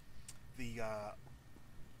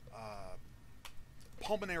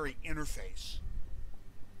pulmonary interface.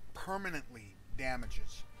 Permanently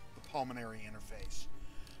damages the pulmonary interface,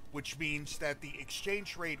 which means that the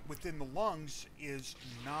exchange rate within the lungs is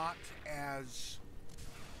not as,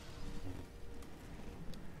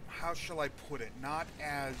 how shall I put it, not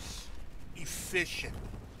as efficient.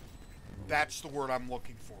 That's the word I'm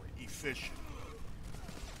looking for, efficient.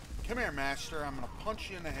 Come here, Master, I'm gonna punch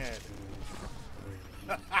you in the head.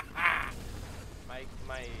 my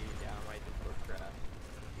Discord crashed.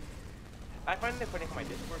 I find it funny how my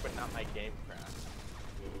Discord, but not my game crashed.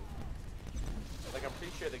 Like, I'm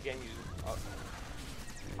pretty sure the game uses...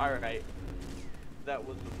 Alright. That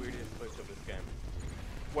was the weirdest glitch of this game.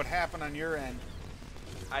 What happened on your end?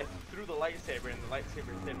 I threw the lightsaber, and the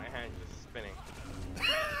lightsaber stayed in my hand, just spinning.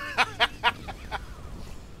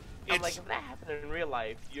 I'm like, if that happened in real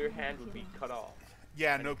life, your hand would be cut off.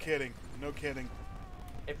 Yeah, no kidding. No kidding.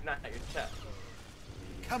 If not at your chest.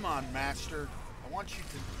 Come on, Master. I want you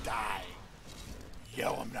to die.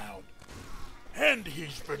 Yell him out. And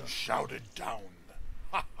he's been shouted down.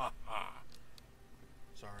 Ha ha ha.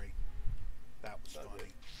 Sorry. That was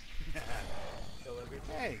funny. Kill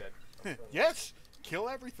everything. Hey. Yes. Kill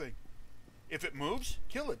everything. If it moves,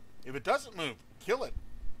 kill it. If it doesn't move, kill it.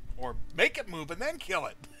 Or make it move and then kill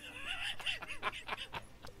it.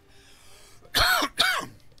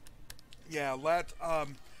 Yeah,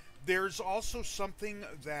 there's also something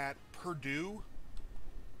that Purdue,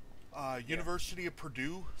 University of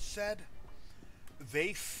Purdue said.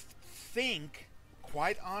 They think,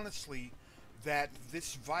 quite honestly, that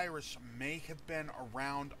this virus may have been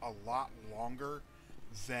around a lot longer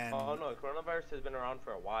than... Oh no, coronavirus has been around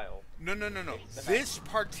for a while. No. This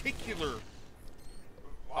particular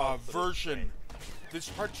version, this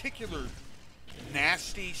particular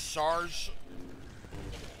nasty SARS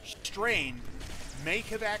strain may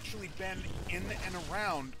have actually been in and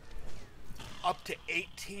around up to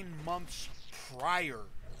 18 months prior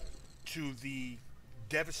to the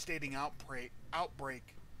devastating outbreak.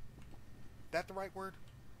 That the right word?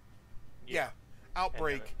 Yeah.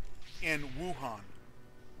 Outbreak in Wuhan.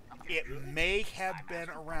 It may have been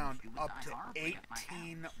around up to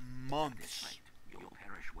 18 months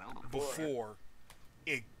before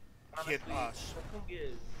it hit us. The thing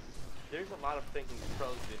is, there's a lot of things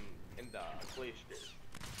frozen in the glaciers.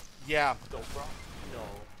 Yeah. So,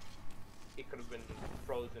 it could have been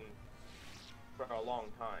frozen for a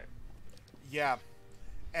long time. Yeah.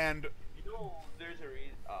 And you know, there's a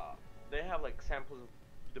reason. They have like samples of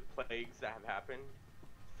the plagues that have happened.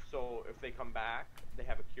 So if they come back, they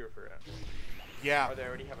have a cure for it. Yeah. Or they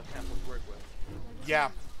already have a sample to work with.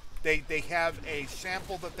 Yeah. They have a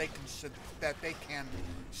sample that they can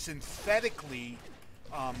synthetically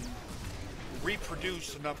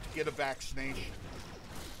reproduce enough to get a vaccination.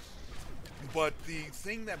 But the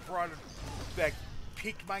thing that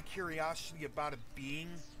piqued my curiosity about it being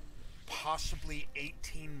possibly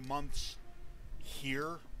 18 months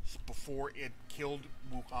here before it killed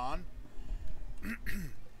Wuhan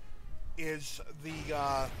is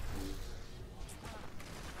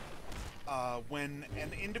when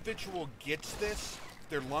an individual gets this,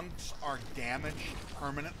 their lungs are damaged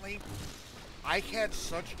permanently. I had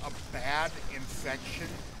such a bad infection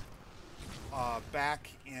back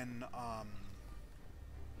in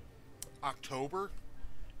October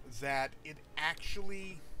that it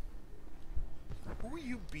actually... Who are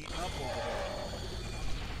you beating up over there?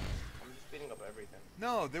 I'm just beating up everything.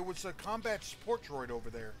 No, there was a combat support droid over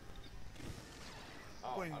there.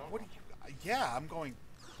 Oh, Going, what? Yeah, I'm going.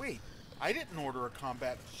 Wait, I didn't order a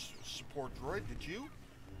combat support droid. Did you?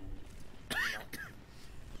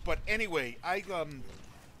 But anyway, I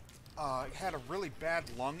had a really bad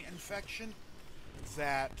lung infection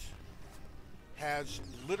that has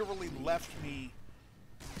literally left me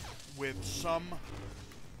with some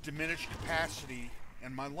diminished capacity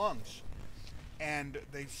in my lungs. And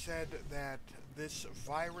they said that this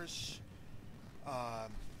virus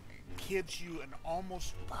gives you an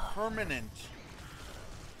almost permanent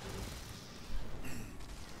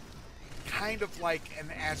kind of like an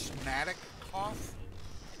asthmatic cough,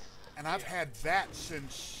 and I've had that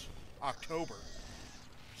since October.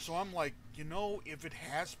 So I'm like, you know, if it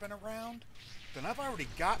has been around, then I've already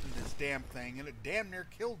gotten this damn thing, and it damn near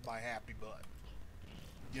killed my happy butt.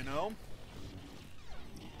 You know?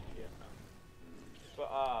 Yeah.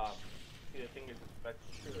 But, see, the thing is, if that's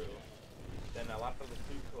true, then a lot of the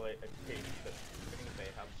flu cases that they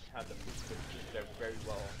have the flu, they're very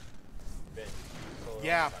well been.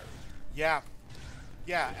 Yeah. Yeah.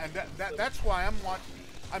 Yeah, and that's why I'm watching.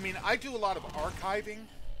 I mean, I do a lot of archiving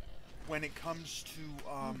when it comes to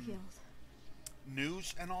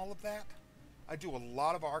news and all of that. I do a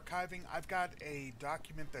lot of archiving. I've got a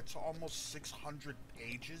document that's almost 600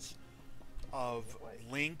 pages of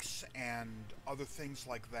links and other things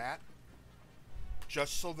like that,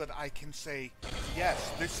 just so that I can say,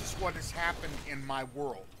 yes, this is what has happened in my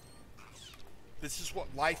world. This is what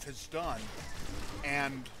life has done.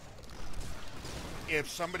 And if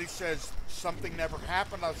somebody says something never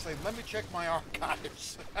happened, I'll say, let me check my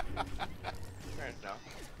archives. Fair enough.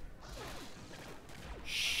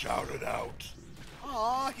 Shout it out.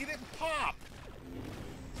 Aw, he didn't pop.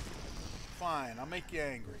 Fine, I'll make you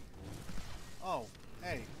angry. Oh,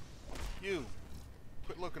 hey, you.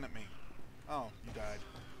 Quit looking at me. Oh, you died.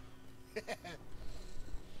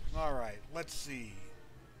 Alright, let's see.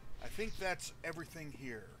 I think that's everything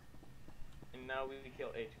here. And now we kill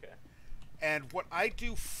HK. And what I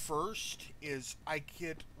do first is I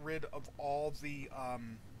get rid of all the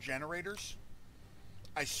generators.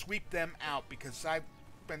 I sweep them out because I've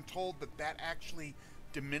been told that that actually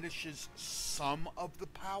diminishes some of the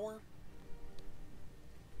power,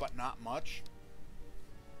 but not much.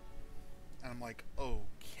 And I'm like,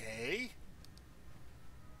 okay.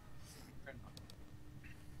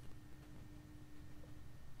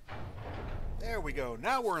 There we go.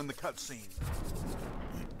 Now we're in the cutscene.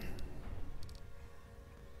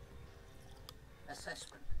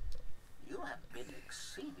 Assessment. You have been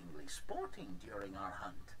exceedingly sporting during our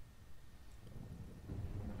hunt.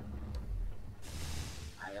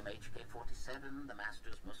 I am HK-47, the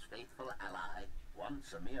Master's most faithful ally.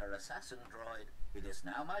 Once a mere assassin droid, it is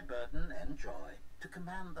now my burden and joy to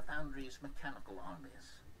command the Foundry's mechanical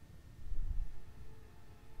armies.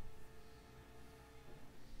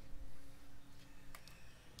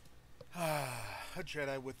 A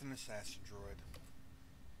Jedi with an assassin droid.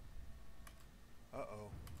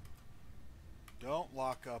 Uh-oh. Don't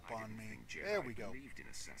lock up on me. There we go. Believed in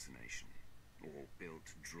assassination, or built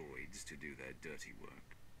droids to do their dirty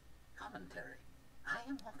work. Commentary. I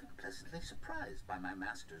am often pleasantly surprised by my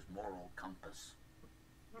master's moral compass.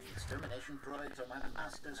 Extermination droids are my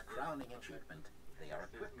master's crowning achievement. They are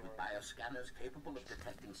equipped with bioscanners capable of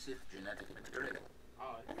detecting Sith genetic material.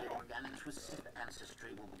 Any organics with Sith ancestry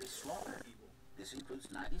will be slaughtered. This includes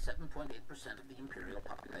 97.8% of the Imperial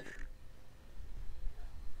population.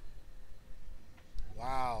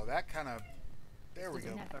 Wow, that kind of... There we go.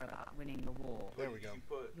 It's never about winning the war. There we go.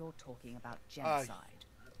 You're talking about genocide.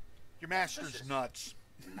 Your master's nuts.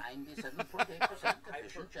 97.8%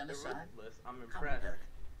 efficient genocide. I'm impressed.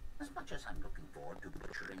 As much as I'm looking forward to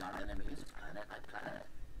butchering our enemies planet by planet,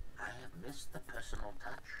 I have missed the personal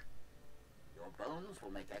touch. Your bones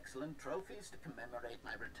will make excellent trophies to commemorate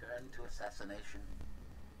my return to assassination.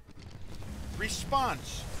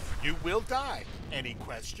 Response. You will die. Any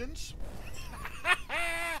questions?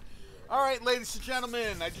 Alright, ladies and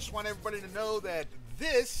gentlemen, I just want everybody to know that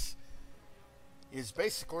this is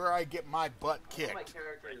basically where I get my butt kicked. My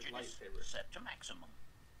character is lightsaber set to maximum.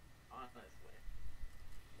 Honestly.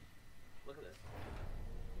 Look at this.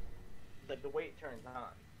 Like the way it turns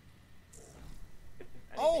on.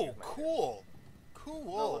 Oh, cool. Cool.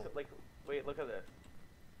 No, look at, wait, look at this.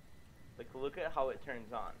 Like, look at how it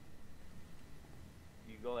turns on.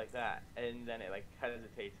 You go like that, and then it, like,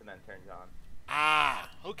 hesitates and then turns on. Ah,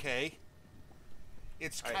 okay.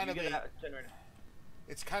 It's All kind right, of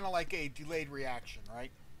it's kind of like a delayed reaction,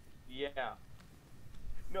 right? Yeah.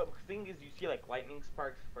 No, the thing is, you see, like, lightning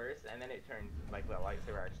sparks first, and then it turns, like, the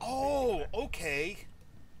lightsaber actually. Oh, okay.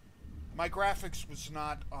 My graphics was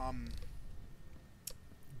not,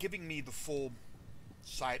 giving me the full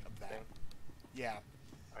sight of that. Yeah.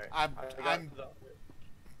 Right. I'm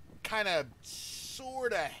kind of,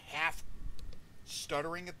 sort of half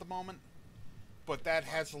stuttering at the moment, but that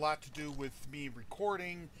has a lot to do with me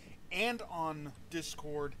recording and on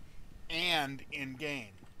Discord and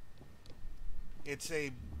in-game. It's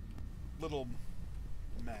a little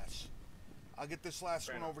mess. I'll get this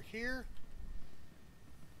last one over here.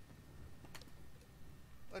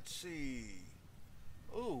 Let's see.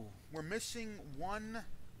 Ooh, we're missing one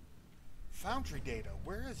foundry data.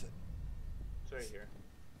 Where is it? It's right here.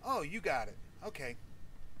 Oh, you got it. Okay.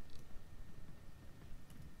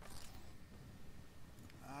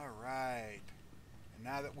 Alright. And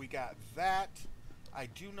now that we got that, I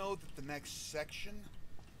do know that the next section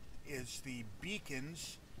is the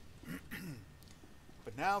beacons.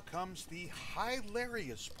 But now comes the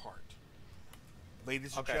hilarious part.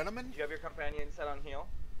 Ladies and gentlemen. Do you have your companion set on heal?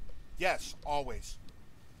 Yes, always.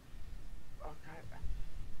 Okay.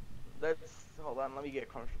 Let's hold on. Let me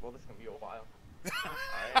get comfortable. This is gonna be a while.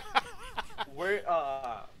 Alright. We're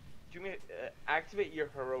do you activate your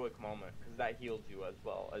heroic moment because that heals you as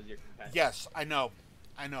well as your companion. Yes, I know.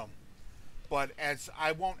 But as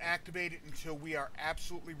I won't activate it until we are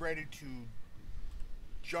absolutely ready to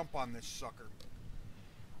jump on this sucker.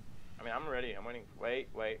 I mean, I'm ready. I'm waiting.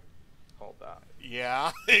 Wait. Hold that.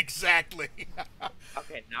 Yeah, exactly.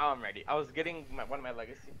 Okay, now I'm ready. I was getting one of my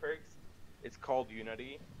legacy perks. It's called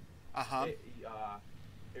Unity. It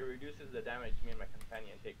reduces the damage me and my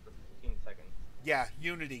companion take for 15 seconds. Yeah,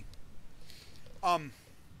 Unity.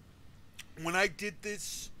 When I did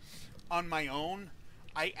this on my own,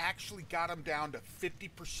 I actually got him down to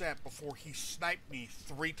 50% before he sniped me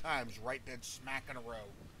 3 times right dead smack in a row.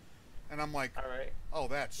 And I'm like, alright. Oh,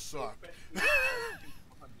 that sucked.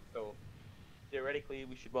 So, theoretically,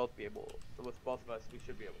 we should both be able, with both of us, we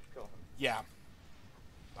should be able to kill him. Yeah.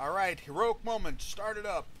 Alright, heroic moment, start it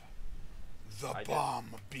up. The bomb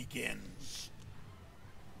begins.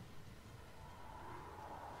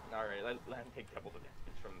 Alright, let him take double the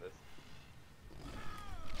damage from this.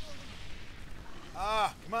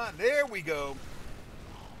 Ah, come on, there we go.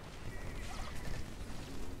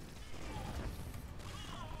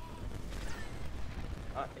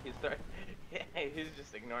 He's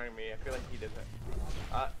just ignoring me. I feel like he doesn't.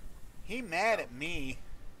 He mad at me.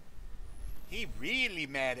 He really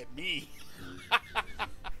mad at me.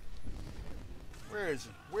 Where is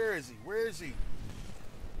he? Where is he? Where is he?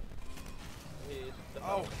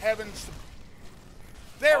 Oh, heavens.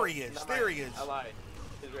 There he is. There he is. I lied.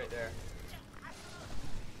 He's right there.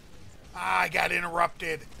 Ah, I got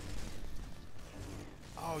interrupted.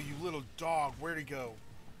 Oh, you little dog. Where'd he go?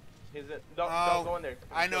 Don't go in there.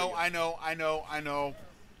 I know.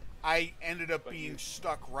 I ended up being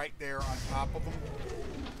stuck right there on top of him.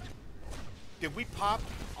 Did we pop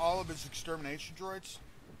all of his extermination droids?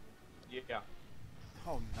 Yeah.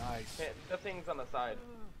 Oh, nice. Hey, the thing's on the side.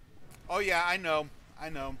 Oh, yeah, I know.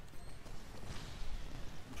 I'm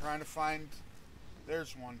trying to find...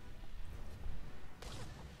 There's one.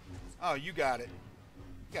 Oh, you got it.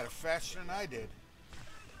 You got it faster than I did.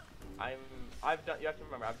 I've done. You have to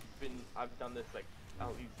remember, I've done this like at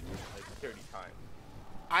least like 30 times.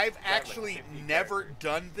 I've actually like never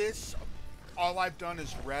done this. All I've done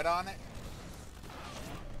is read on it.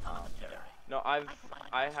 No, I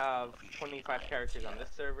have 25 characters on this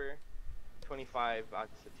server, 25 on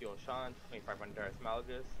Satio Shan, 25 on Darth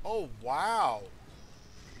Malgus. Oh wow!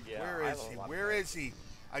 Yeah. Where is he? Where is he?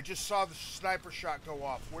 I just saw the sniper shot go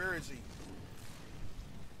off. Where is he?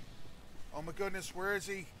 Oh my goodness, where is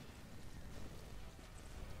he?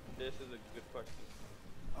 This is a good question.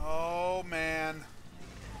 Oh man.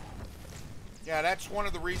 Yeah, that's one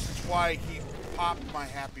of the reasons why he popped my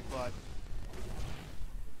happy butt.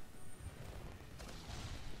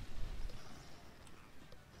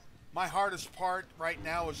 My hardest part right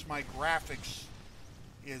now is my graphics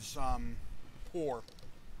is poor.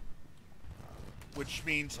 Which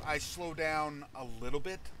means I slow down a little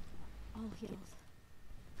bit. All healed.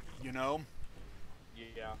 You know?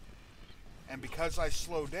 Yeah. And because I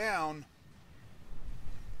slow down...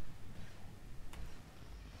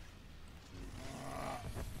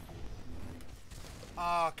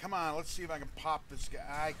 come on, let's see if I can pop this guy.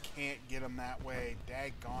 I can't get him that way.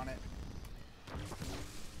 Daggone it.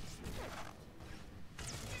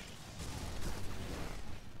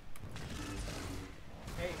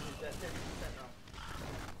 Hey, is that 50% now?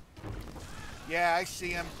 Yeah, I see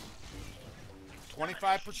him.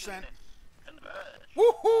 25%.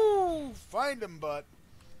 Woohoo! Find him, butt.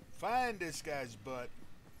 Find this guy's butt.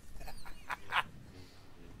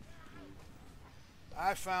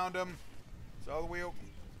 I found him. He's all the way over.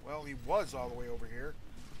 Well, he was all the way over here.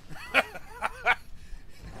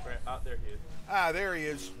 Right, there he is. Ah, there he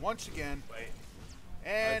is. Once again. Wait.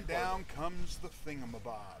 And down comes the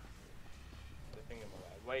thingamabob. The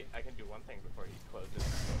thingamabob. Wait, I can do one thing before he closes.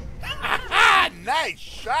 Nice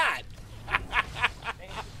shot!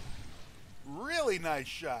 Really nice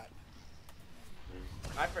shot.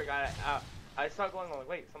 I forgot. I saw glowing. I'm like,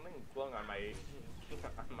 wait, something's glowing on my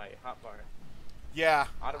hotbar. Yeah.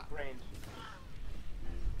 Out of range.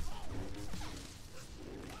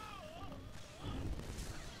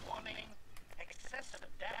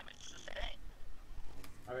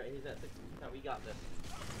 got this.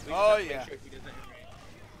 We Oh, just have to yeah. make sure he doesn't hit me.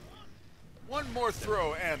 One more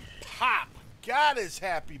throw and pop. Got his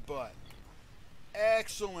happy butt.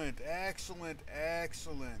 Excellent, excellent,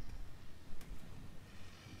 excellent.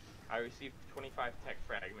 I received 25 tech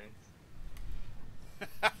fragments.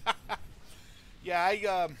 Yeah,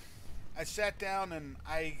 I sat down and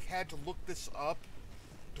I had to look this up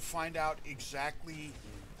to find out exactly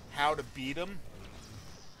how to beat him.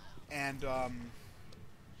 And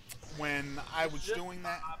when I was doing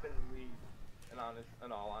that, Bob and weave,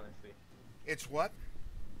 in all honesty. it's what?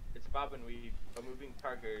 It's bob and weave. A moving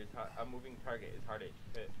target is hard to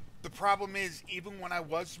hit. The problem is, even when I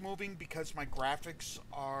was moving, because my graphics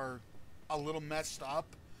are a little messed up,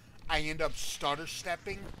 I end up stutter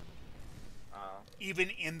stepping.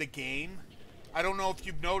 Even in the game. I don't know if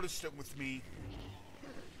you've noticed it with me.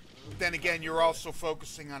 Then again, you're also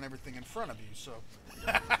focusing on everything in front of you, so.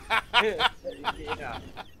 Yeah.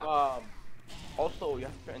 Also, you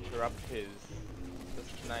have to interrupt the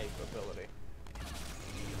snipe ability.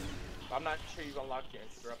 I'm not sure you've unlocked your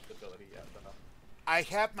interrupt ability yet, though. I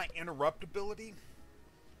have my interrupt ability.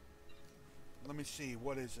 Let me see,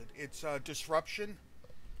 what is it? It's disruption.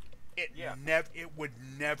 It would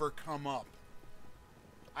never come up.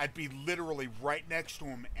 I'd be literally right next to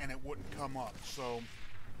him and it wouldn't come up. So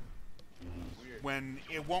Weird. when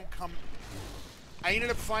it won't come, I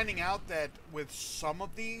ended up finding out that with some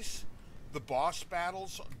of these, the boss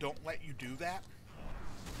battles don't let you do that.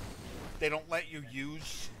 They don't let you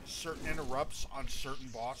use certain interrupts on certain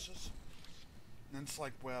bosses. And it's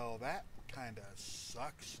like, well, that kind of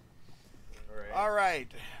sucks. All right,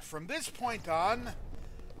 from this point on,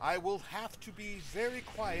 I will have to be very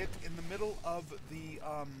quiet in the middle of the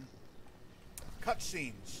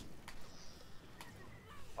cutscenes.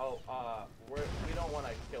 Oh, we don't want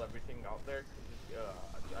to kill everything out there.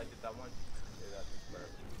 Cause, I did that once. Yeah, that's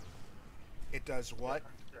It does what?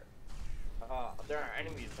 There are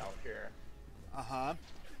enemies out here. Uh-huh.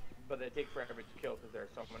 But they take forever to kill because there are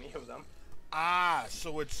so many of them. Ah,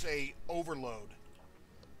 so it's a overload.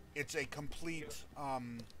 It's a complete,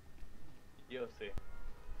 You'll see.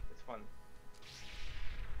 It's fun.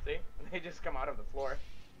 See? They just come out of the floor.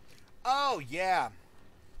 Oh, yeah.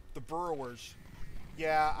 The burrowers.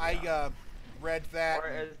 Yeah, I read that.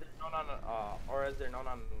 Or as they're known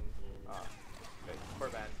on,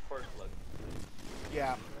 Corpse Blood.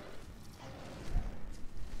 Yeah.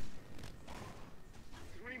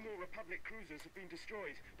 3 more Republic cruisers have been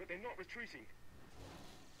destroyed, but they're not retreating.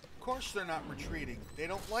 Of course they're not retreating. They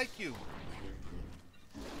don't like you.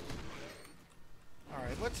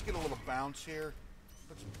 Alright, let's get a little bounce here.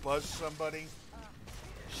 Let's buzz somebody.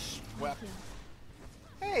 Swept.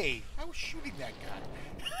 Hey, I was shooting that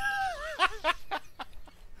guy.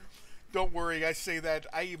 Don't worry, I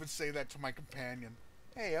even say that to my companion.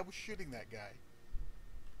 Hey, I was shooting that guy.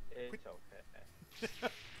 It's okay.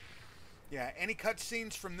 Yeah, any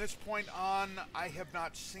cutscenes from this point on I have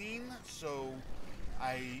not seen, so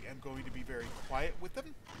I am going to be very quiet with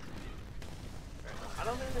them. I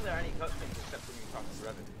don't think there are any cutscenes except when you talk to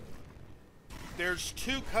Revan. There's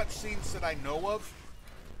 2 cutscenes that I know of,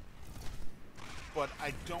 but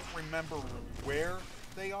I don't remember where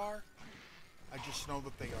they are. I just know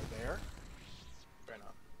that they are there. Fair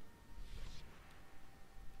enough.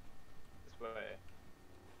 This way.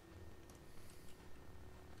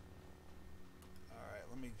 Alright,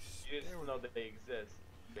 let me... You just know that they exist,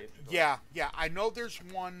 basically. Yeah, I know there's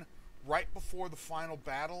one right before the final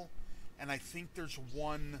battle, and I think there's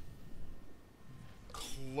one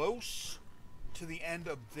close to the end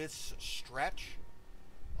of this stretch.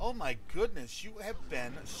 Oh my goodness, you have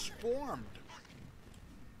been swarmed.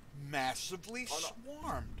 Massively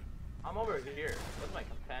swarmed. I'm over here. That's my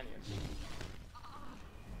companion.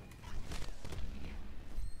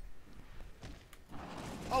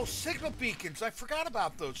 Oh, signal beacons. I forgot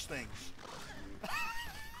about those things.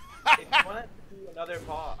 If you want to do another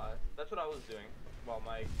pause, that's what I was doing while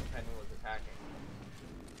my companion was attacking.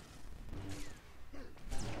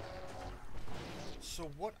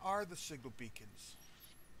 So what are the signal beacons?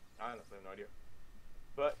 I honestly have no idea.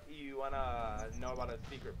 But you wanna know about a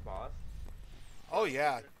secret boss? Oh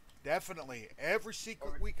yeah, definitely. Every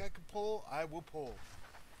secret week I can pull, I will pull.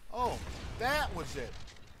 Oh, that was it.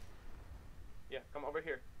 Yeah, come over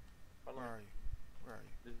here. Where are you? Where are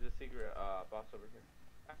you? There's a secret boss over here.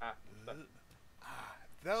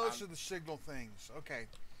 Those are the signal things. Okay.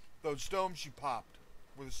 Those domes you popped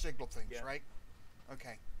were the signal things, Yeah. right?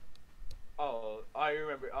 Okay. Oh, I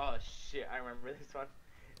remember. Oh shit, I remember this one.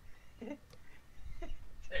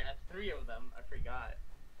 There are 3 of them. I forgot.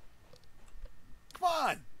 Come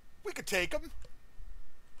on. We could take them.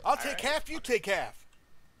 I'll take half, you take half.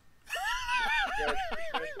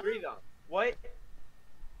 There's 3 though. What?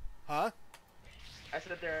 Huh? I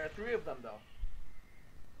said there are 3 of them though.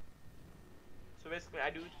 So basically, I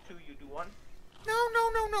do 2, you do 1.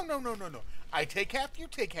 No. I take half, you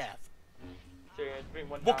take half. So you're bring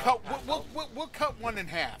 1 We'll down, cut. half We'll cut 1 in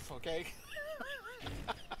half. Okay.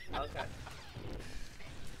 Okay.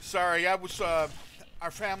 Sorry, I was.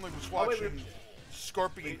 Our family was watching wait.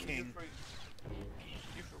 Scorpion King.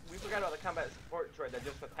 We forgot about the combat support droid that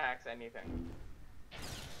just attacks anything.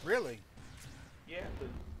 Really? Yeah,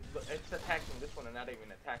 it's attacking this one and not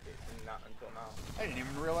even attack it, not until now. I didn't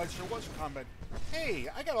even realize there was combat. Hey,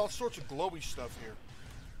 I got all sorts of glowy stuff here.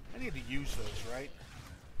 I need to use those, right?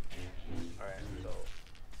 Alright, so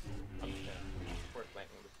I'm just gonna force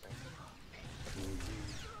lightning this thing.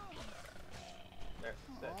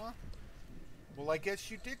 There. Well, I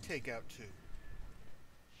guess you did take out 2.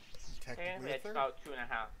 Technically a It's third. about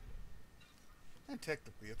 2.5. And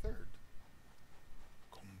technically a third.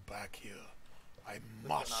 Come back here. I Listen,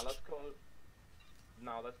 must.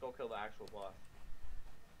 Now let's go kill the actual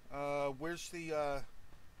boss. Where's the,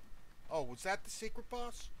 Oh, was that the secret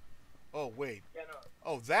boss? Oh, wait. Yeah, no.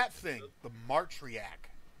 Oh, that thing. The matriarch.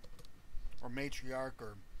 Or matriarch,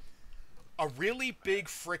 or... A really big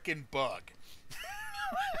frickin' bug.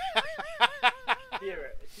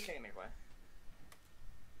 Technically.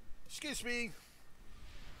 Excuse me.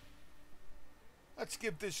 Let's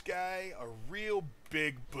give this guy a real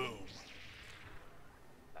big boom.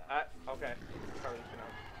 Okay. Probably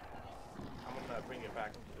I'm gonna bring it back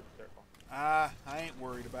into the circle. I ain't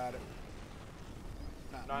worried about it.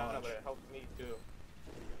 Not much. No, but it helps me too.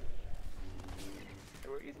 Hey,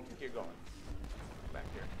 where do you think you're going? Back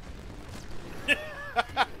here.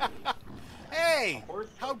 Hey!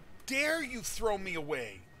 How dare you throw me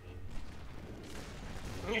away?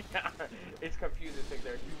 It's confusing. It's like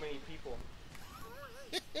there are too many people.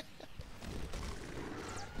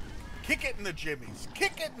 Kick it in the jimmies.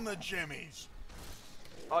 Kick it in the jimmies.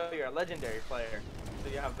 Oh, you're a legendary player, so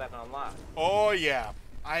you have that unlocked. Oh, yeah.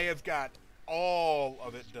 I have got all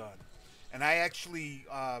of it done. And I actually,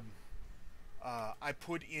 I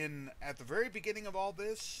put in, at the very beginning of all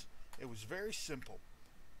this, it was very simple.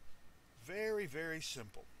 Very, very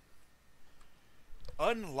simple.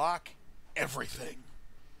 Unlock everything.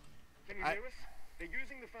 Can you hear us? They're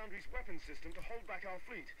using the Foundry's weapon system to hold back our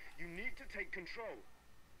fleet. You need to take control.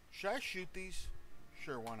 Should I shoot these?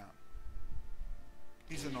 Sure, why not?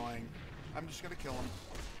 He's annoying. I'm just gonna kill him.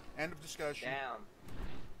 End of discussion. Damn.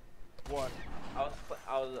 What? No.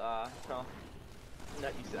 No,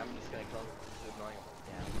 you said I'm just gonna kill him. This is annoying.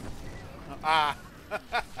 Damn.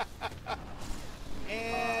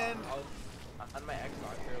 And I was, on my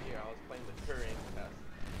Xbox earlier, I was playing the Turing test.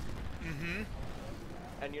 Mm-hmm.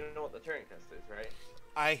 And you know what the Turing test is, right?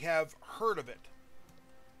 I have heard of it.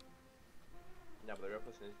 No, but the real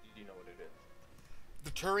question is, do you know what it is?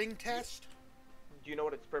 The Turing test? Do you know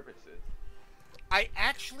what its purpose is? I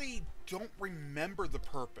actually don't remember the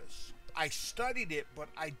purpose. I studied it, but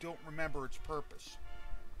I don't remember its purpose.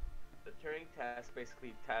 The Turing test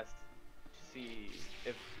basically tests to see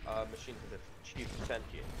if a machine has achieved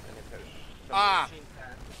sentience, and if the machine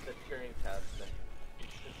passes the Turing test, then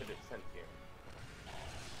it's considered sentient.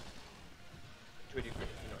 To a degree,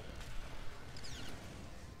 you know.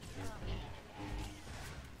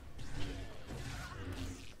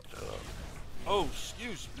 Oh,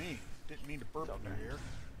 excuse me. Didn't mean to burp under here.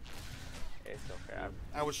 It's okay.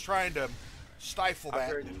 I was trying to stifle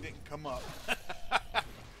that and it didn't come up.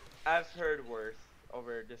 I've heard worse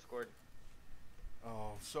over Discord.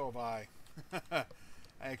 Oh, so have I. I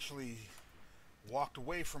actually walked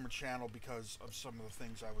away from a channel because of some of the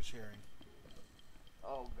things I was hearing.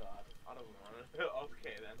 Oh god, I don't want to.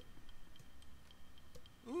 Okay then.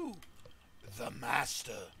 Ooh, the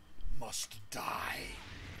master must die.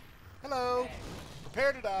 Hello,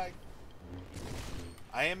 prepare to die.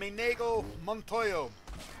 I am Inigo Montoya.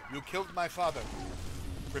 You killed my father.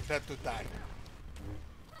 Prepare to die.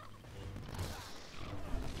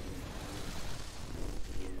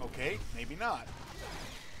 Okay, maybe not.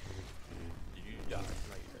 You died.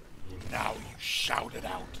 Now you shout it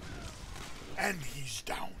out. And he's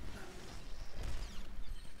down.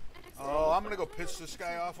 Oh, I'm gonna go piss this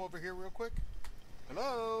guy off over here real quick.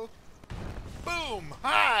 Hello? Boom!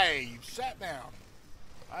 Hi! You sat down.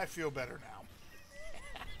 I feel better now.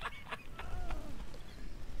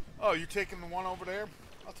 Oh, you're taking the one over there?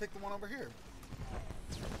 I'll take the one over here.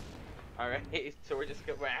 Alright, so we're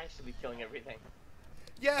actually killing everything.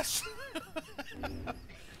 Yes!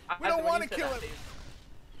 We don't want to kill it.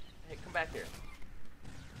 Hey, come back here.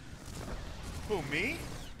 Who, me?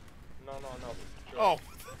 No. Oh,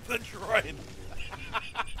 the droid.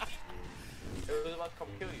 It was about to come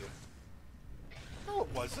kill you. No, it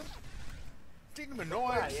wasn't. Didn't even know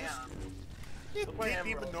I existed. It didn't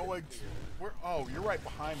even know I... Oh, you're right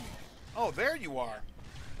behind me. Oh, there you are.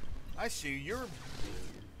 I see. You're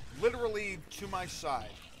literally to my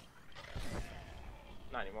side.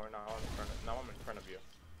 Not anymore. Now I'm in front of you.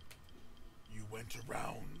 You went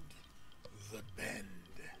around the bend.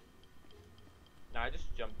 No, I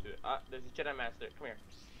just jumped to it. There's a Jedi Master. Come here.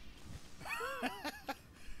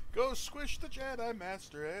 Go squish the Jedi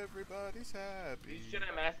Master. Everybody's happy. These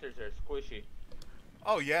Jedi Masters are squishy.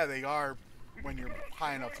 Oh yeah, they are when you're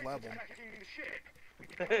high enough level.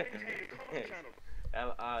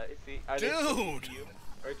 See, are dude! They to you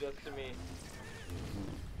or just to me?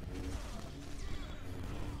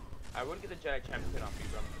 I would get the Jedi Champion off you,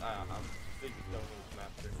 but I'm still don't lose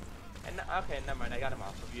Master. And okay, never mind. I got him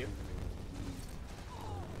off of you.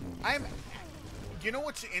 You know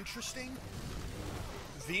what's interesting?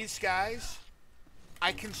 These guys,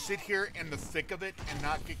 I can sit here in the thick of it and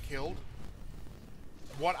not get killed.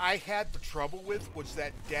 What I had the trouble with was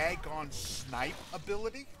that daggone snipe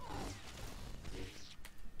ability.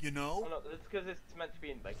 You know? Oh, no, it's because it's meant to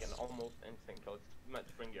be like an almost instant kill. It's meant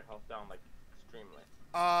to bring your health down like extremely.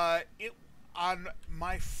 On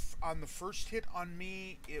the first hit on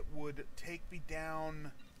me, it would take me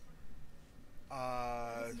down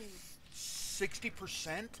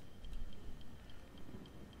 60%.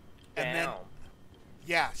 And then,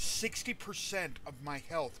 yeah, 60% of my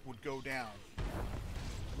health would go down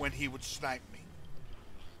when he would snipe me.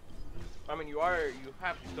 I mean, you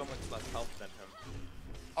have so much less health than him.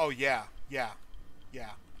 Oh yeah.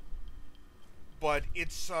 But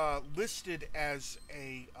it's listed as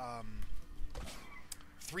a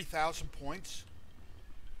 3,000 points.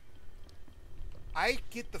 I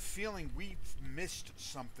get the feeling we've missed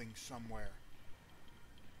something somewhere.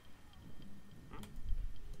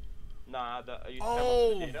 Nah, are you talking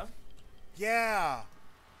about the data? Yeah.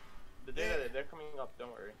 The data, they're coming up,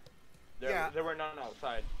 don't worry. There were none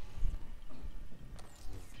outside.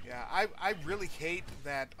 Yeah, I really hate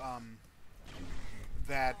that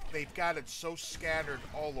that they've got it so scattered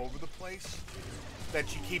all over the place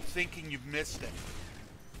that you keep thinking you've missed it.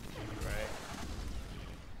 Right.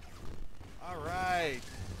 All right.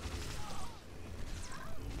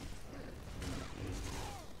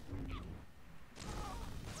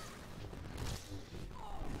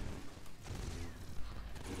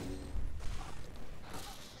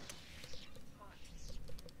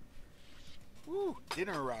 Woo,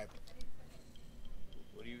 dinner arrived.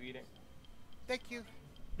 What are you eating? Thank you.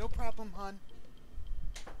 No problem, hon.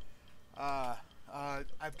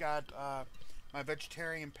 I've got my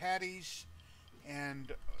vegetarian patties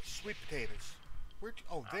and sweet potatoes.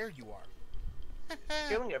 Oh, there you are.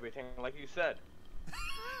 Killing everything, like you said.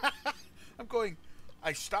 I'm going...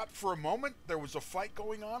 I stopped for a moment. There was a fight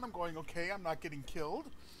going on. I'm going, okay, I'm not getting killed.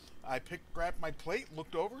 I grabbed my plate,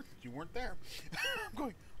 looked over. You weren't there. I'm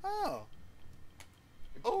going, oh.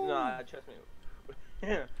 Oh. Nah, trust me.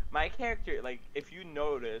 My character, like, if you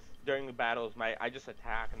notice, during the battles, I just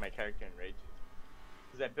attack and my character enrages.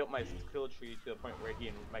 Because I built my skill tree to the point where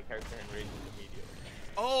my character enrages immediately.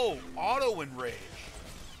 Oh, auto enrage.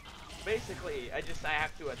 Basically, I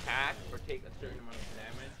have to attack or take a certain amount of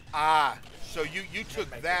damage. Ah, so you took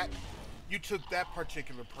that, you took that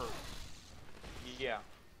particular perk. Yeah.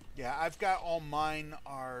 Yeah, I've got all mine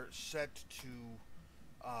are set to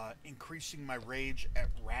increasing my rage at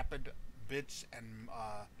rapid bits and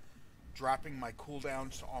dropping my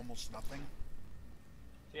cooldowns to almost nothing.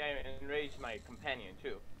 See, I enraged my companion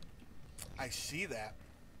too. I see that.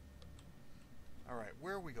 Alright,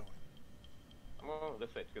 where are we going? I'm going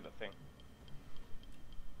this way to get the thing.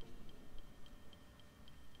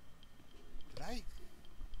 Did I...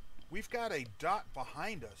 We've got a dot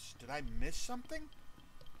behind us. Did I miss something?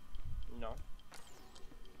 No.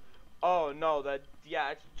 Oh, no,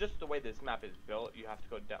 yeah, it's just the way this map is built. You have to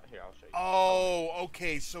go down here, I'll show you. Oh,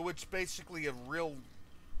 okay, so it's basically a real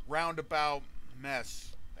roundabout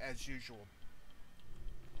mess, as usual.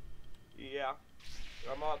 Yeah.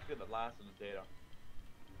 I'm about to get the last of the data.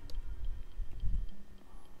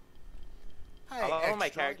 Hi, I love my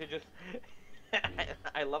character just...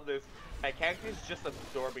 I love this. My character is just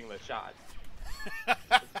absorbing the shots.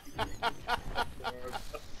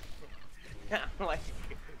 Like,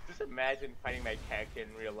 just imagine fighting my character in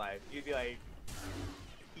real life. You'd be like,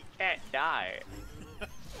 he can't die.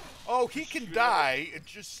 Oh, he can die. It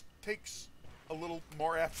just takes a little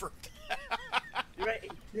more effort. You're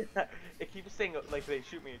right. It keeps saying, like, they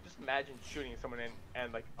shoot me. Just imagine shooting someone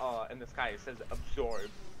and like, in the sky it says absorb.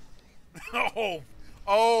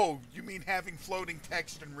 Oh, you mean having floating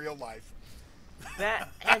text in real life? That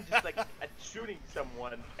and just like shooting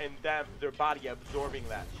someone and them their body absorbing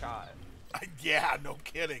that shot. Yeah, no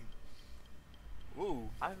kidding. Ooh.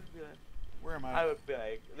 I would be like, where am I? I would be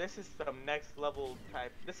like, this is some next level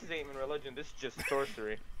type. This ain't even religion. This is just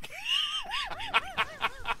sorcery.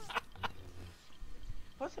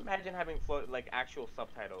 Plus, imagine having like actual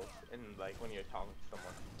subtitles in like when you're talking to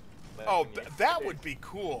someone. Like, oh, that would be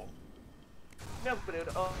cool. No, but it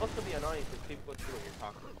would also be annoying because people would see what you're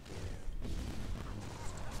talking about.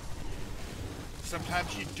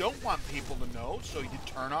 Sometimes you don't want people to know, so you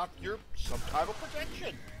turn off your subtitle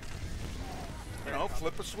protection. You know,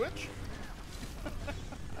 flip a switch.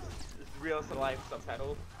 Real life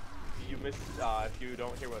subtitles. You miss if you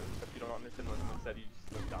don't hear what if you don't understand what someone said, you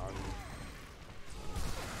just look down.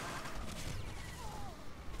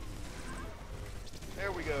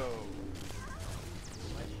 There we go.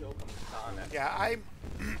 My show comes on. Yeah,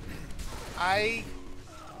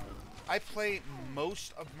 I play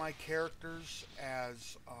most of my characters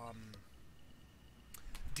as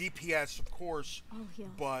DPS, of course,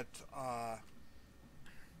 but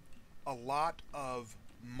a lot of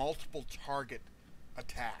multiple target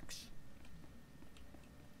attacks.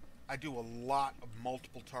 I do a lot of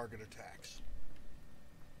multiple target attacks.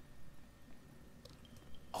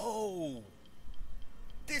 Oh,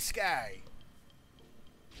 this guy.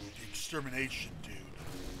 The extermination dude.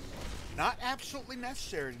 Not absolutely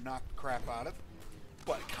necessary to knock the crap out of,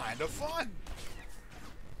 but kind of fun.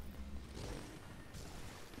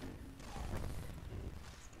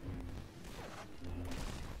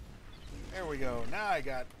 There we go. Now I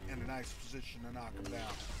got in a nice position to knock him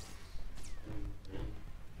down.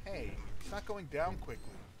 Hey, he's not going down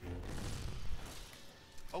quickly.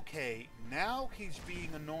 Okay, now he's being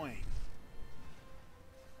annoying.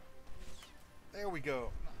 There we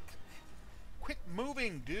go. Quit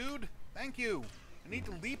moving, dude. Thank you. I need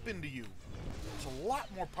to leap into you. It's a lot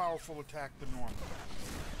more powerful attack than normal.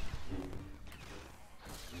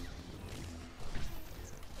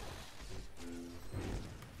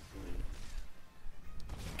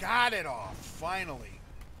 Got it off, finally.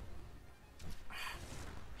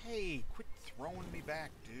 Hey, quit throwing me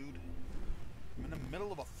back, dude. I'm in the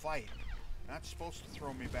middle of a fight. You're not supposed to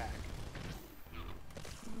throw me back.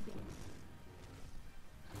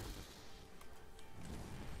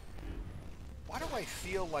 Why do I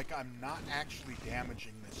feel like I'm not actually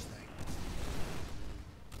damaging this thing?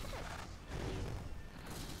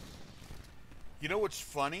 You know what's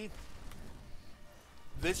funny?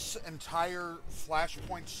 This entire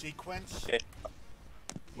flashpoint sequence... Okay.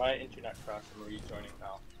 My internet crashed. I'm rejoining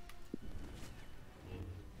now.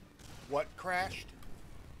 What crashed?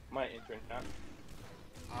 My internet.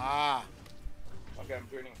 Ah. Okay, I'm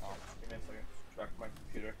joining now. Give me a second. Track my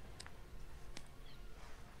computer.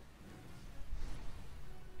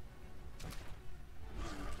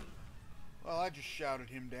 Well, I just shouted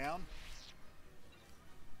him down.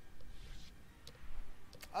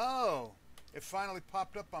 Oh, it finally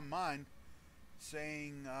popped up on mine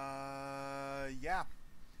saying, yeah.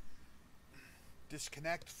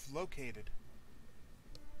 Disconnect located.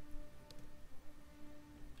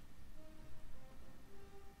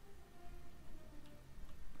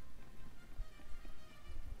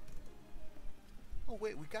 Oh,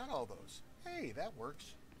 wait, we got all those. Hey, that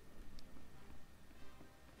works.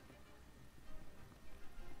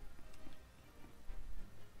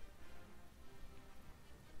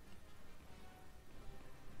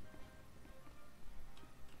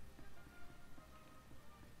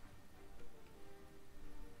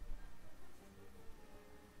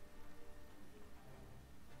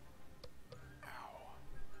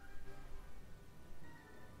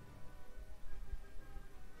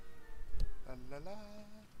 La la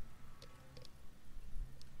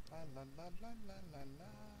la la la la la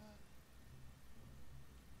la.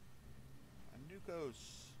 Annukos,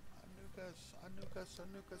 Annukos, Annukos,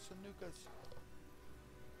 Annukos, Annukos.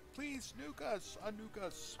 Please nuke us,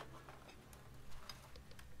 Annukos.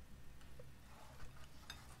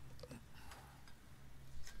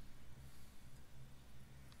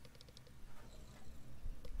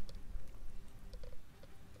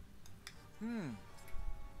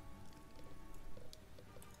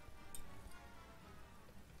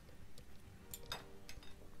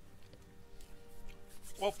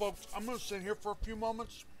 Well, folks, I'm going to sit here for a few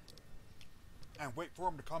moments and wait for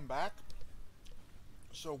him to come back.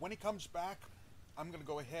 So when he comes back, I'm going to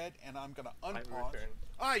go ahead and I'm going to unpause.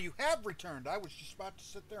 Ah, you have returned. I was just about to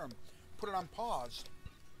sit there and put it on pause.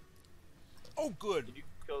 Oh, good. Did you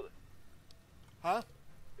kill it? Huh?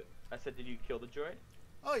 I said, did you kill the droid?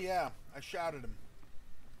 Oh, yeah. I shouted him.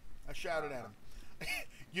 I shouted at him.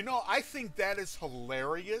 You know, I think that is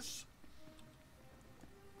hilarious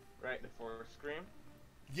Right, the force scream.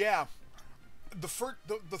 Yeah, the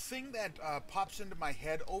thing that pops into my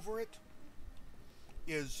head over it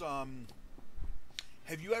is,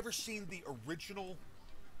 have you ever seen the original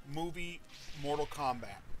movie Mortal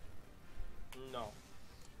Kombat? No.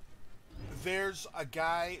 There's a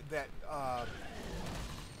guy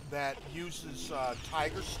that uses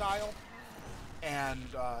Tiger Style, and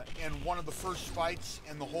in one of the first fights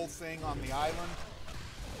in the whole thing on the island,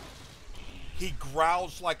 he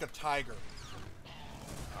growls like a tiger.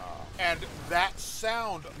 And that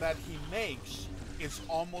sound that he makes is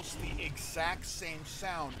almost the exact same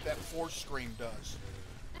sound that Force Scream does.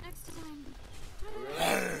 Next time.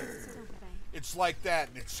 It's like that,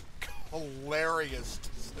 and it's hilarious to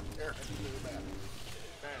sit there and do that.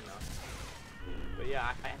 Fair enough. But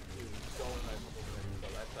yeah, I have to go in my couple minutes, so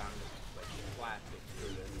that sound is like classic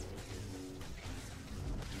through this.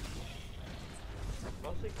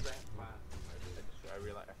 Mostly because I have class. I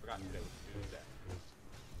realized I forgot today was Tuesday.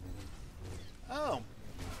 Oh.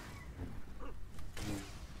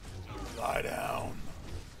 Lie down.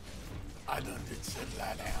 I done did said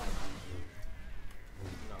lie down.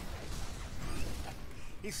 No.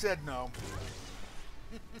 He said no.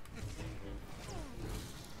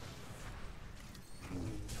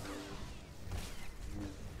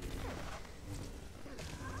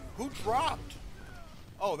 Who dropped?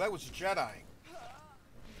 Oh, that was a Jedi.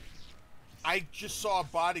 I just saw a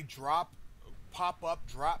body drop, pop up,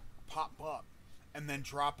 drop, pop up, and then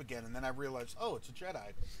drop again, and then I realized, oh, it's a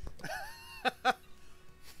Jedi.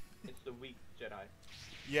 It's the weak Jedi.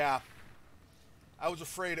 Yeah. I was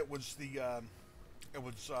afraid it was a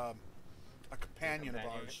companion of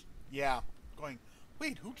ours. Yeah. Going,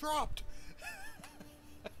 wait, who dropped?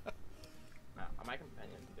 My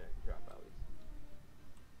companion didn't drop at least.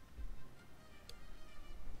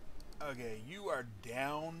 Okay, you are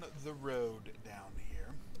down the road down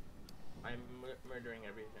here. I'm murdering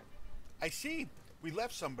everything. I see. We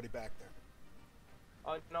left somebody back there.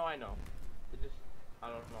 Oh, no, I know. It just, I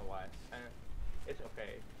don't know why. It's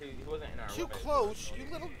okay. He wasn't in our Too weapon, close, so you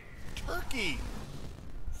little turkey.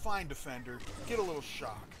 Fine, defender. Get a little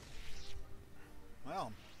shock.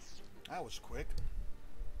 Well, that was quick.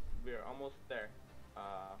 We're almost there.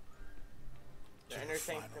 The inner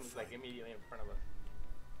tank comes like immediately in front of us.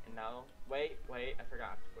 And now, wait, I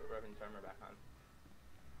forgot to put Revan's armor back on.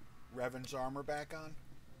 Revan's armor back on?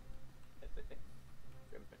 Yes, I think.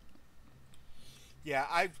 Yeah,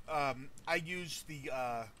 I use the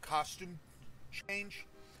costume change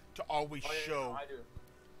to always show. No, I do.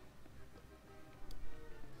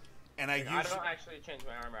 And I don't actually change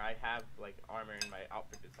my armor. I have like armor in my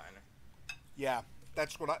outfit designer. Yeah,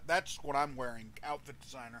 that's what I'm wearing. Outfit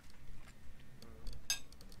designer.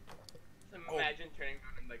 So imagine turning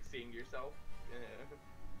around and like seeing yourself.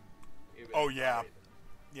 Oh yeah,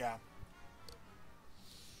 yeah.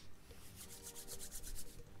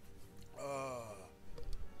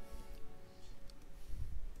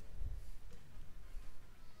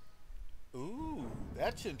 Ooh,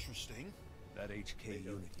 that's interesting. That HK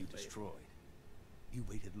unit you destroyed, you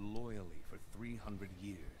waited loyally for 300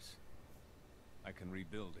 years. I can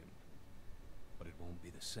rebuild him, but it won't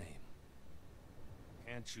be the same.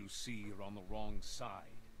 Can't you see you're on the wrong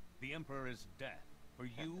side? The Emperor is dead. For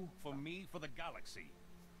you, for me, for the galaxy.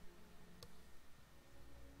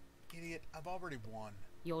 Idiot, I've already won.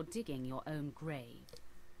 You're digging your own grave.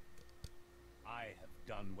 I have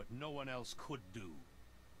done what no one else could do.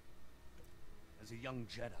 As a young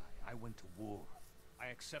Jedi, I went to war. I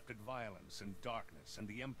accepted violence and darkness, and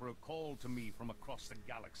the Emperor called to me from across the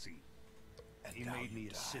galaxy. And he made me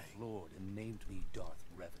a Sith Lord and named me Darth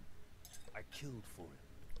Revan. I killed for him.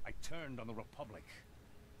 I turned on the Republic.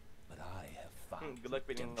 But I have found good luck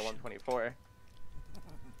beating the 124.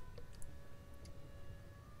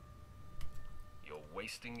 You're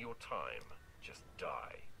wasting your time. Just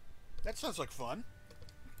die. That sounds like fun.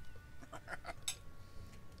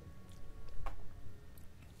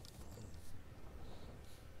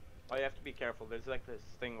 Oh, you have to be careful. There's like this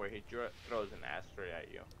thing where he throws an asteroid at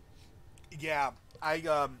you. Yeah,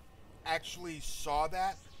 I actually saw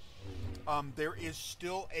that. There is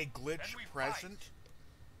still a glitch present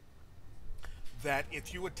that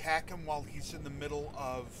if you attack him while he's in the middle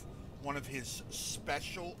of one of his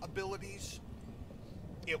special abilities,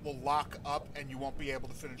 it will lock up and you won't be able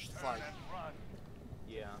to finish the fight.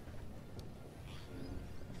 Yeah.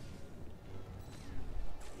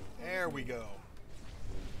 There we go.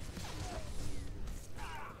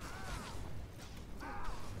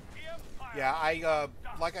 Yeah, I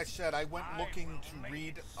like I said, I went looking to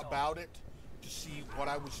read about it to see what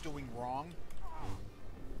I was doing wrong.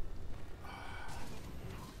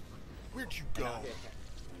 Where'd you go?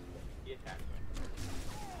 He attacked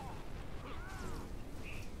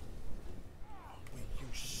me. Will you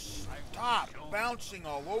stop bouncing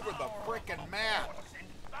all over the frickin' map?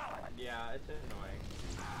 Yeah, it's annoying.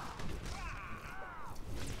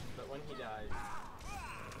 But when he dies...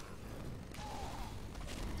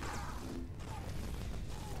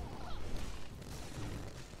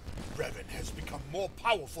 Revan has become more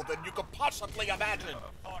powerful than you could possibly imagine.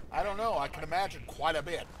 I don't know, I can imagine quite a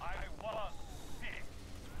bit. I was Sith.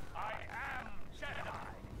 I am Jedi.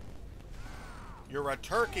 You're a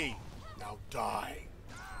turkey. Now die.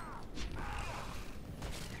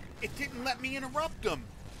 It didn't let me interrupt him.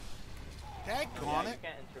 Daggone it. You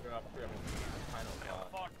can't interrupt him. Never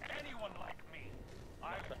fought anyone like me.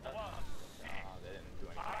 I was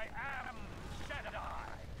Sith. I am Jedi.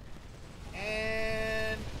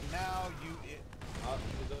 And now you... He's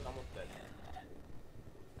almost dead.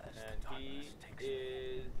 And he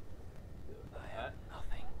is...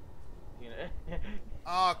 Nothing.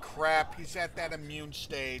 Oh crap, he's at that immune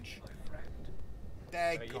stage.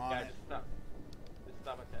 Daggone it. Just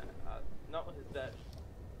stop at that. No, he's dead.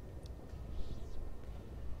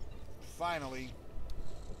 Finally.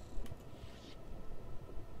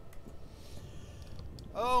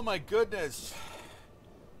 Oh my goodness.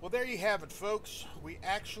 Well, there you have it, folks. We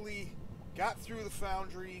actually got through the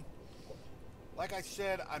foundry. Like I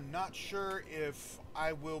said, I'm not sure if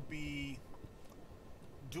I will be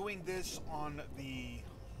doing this on the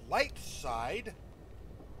light side,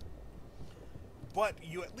 but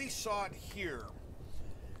you at least saw it here.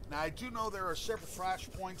 Now, I do know there are several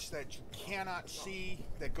flashpoints that you cannot see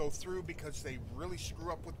that go through because they really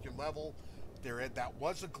screw up with your level. That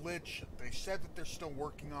was a glitch. They said that they're still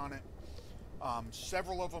working on it.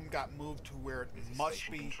 Several of them got moved to where it must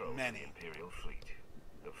be many. Imperial fleet.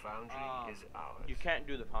 The foundry is ours. You can't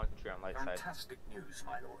do the foundry on light side. Fantastic news,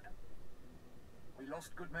 my lord. We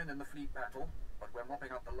lost good men in the fleet battle, but we're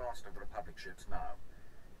mopping up the last of the Republic ships now.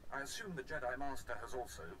 I assume the Jedi Master has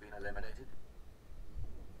also been eliminated?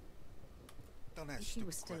 Don't ask If he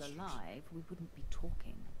was still questions. alive, we wouldn't be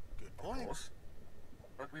talking. Good point. Of course.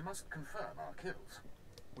 But we must confirm our kills.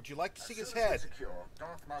 Would you like to see his As soon as head? we're secure,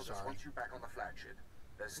 Darth Malgus Sorry. wants you back on the flagship.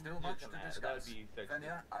 There's still much to That would discuss. be sexy.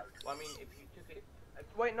 Fenya out. Well, I mean, if you took it...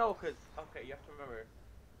 Wait, no, because... Okay, you have to remember.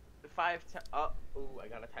 The 5, 10... Oh, ooh, I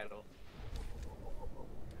got a title.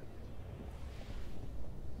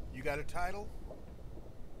 You got a title?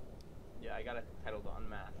 Yeah, I got a title to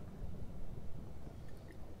unmask.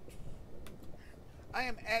 I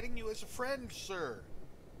am adding you as a friend, sir.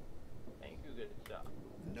 Thank you, good stuff.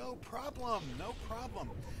 No problem, no problem.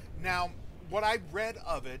 Now, what I read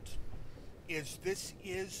of it is this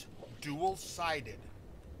is dual-sided.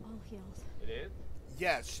 All healed. It is?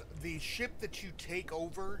 Yes, the ship that you take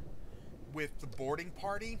over with the boarding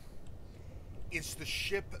party is the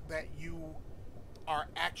ship that you are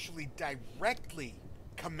actually directly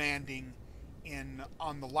commanding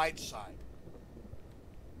on the light side.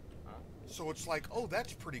 So it's like, oh,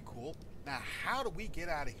 that's pretty cool. Now, how do we get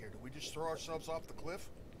out of here? Do we just throw ourselves off the cliff?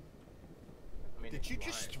 I mean, Did you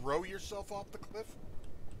just throw yourself off the cliff?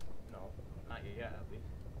 No, not yet, at least.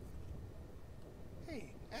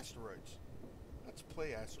 Hey, asteroids. Let's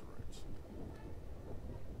play asteroids.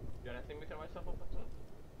 You want to think me to myself off the cliff?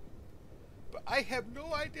 But I have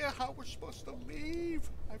no idea how we're supposed to leave.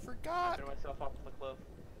 I forgot. Throw myself off the cliff.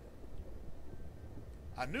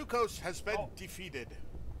 Annukos has been defeated.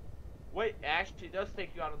 Wait, it actually does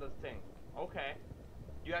take you out of the thing. Okay.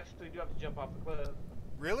 You actually do have to jump off the cliff.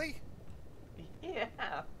 Really?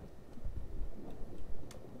 Yeah.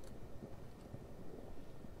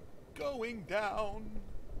 Going down.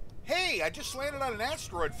 Hey, I just landed on an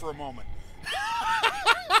asteroid for a moment.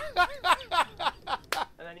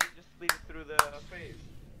 And then you just leave it through the phase.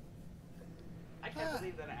 I can't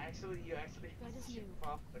believe that you actually jump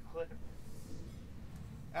off the cliff.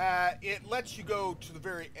 It lets you go to the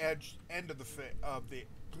very end of the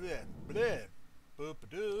bleh, bleh,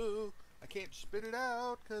 boop-a-doo. I can't spit it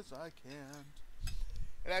out because I can't.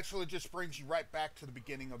 It actually just brings you right back to the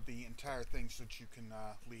beginning of the entire thing so that you can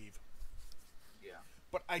leave. Yeah.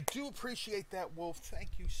 But I do appreciate that, Wolf.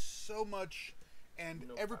 Thank you so much. And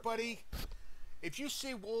No everybody, if you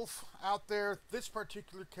see Wolf out there, this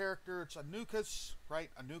particular character, it's Annukos,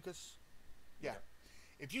 right? Annukos? Yeah.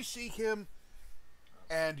 If you see him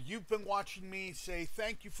and you've been watching me, say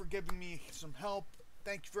thank you for giving me some help.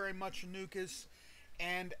 Thank you very much, Annukos.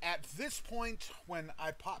 And at this point, when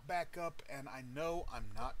I pop back up and I know I'm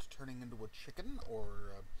not turning into a chicken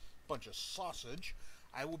or a bunch of sausage,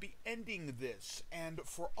 I will be ending this. And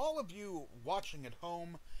for all of you watching at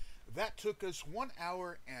home, that took us 1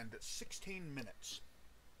 hour and 16 minutes.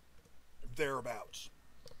 Thereabouts.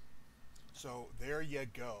 So there you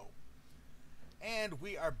go. And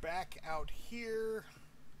we are back out here.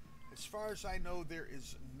 As far as I know, there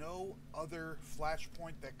is no other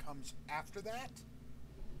flashpoint that comes after that.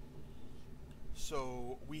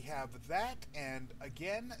 So we have that, and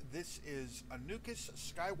again, this is Annukos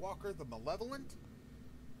Skywalker the Malevolent.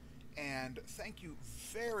 And thank you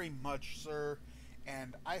very much, sir.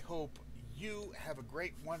 And I hope you have a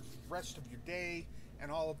great rest of your day and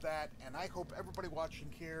all of that. And I hope everybody watching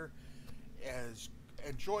here has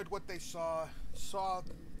enjoyed what they saw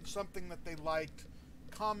something that they liked.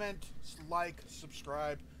 Comment, like,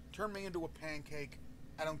 subscribe, turn me into a pancake.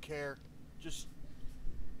 I don't care.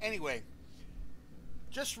 Anyway,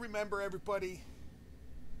 just remember, everybody,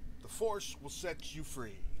 the Force will set you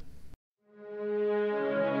free.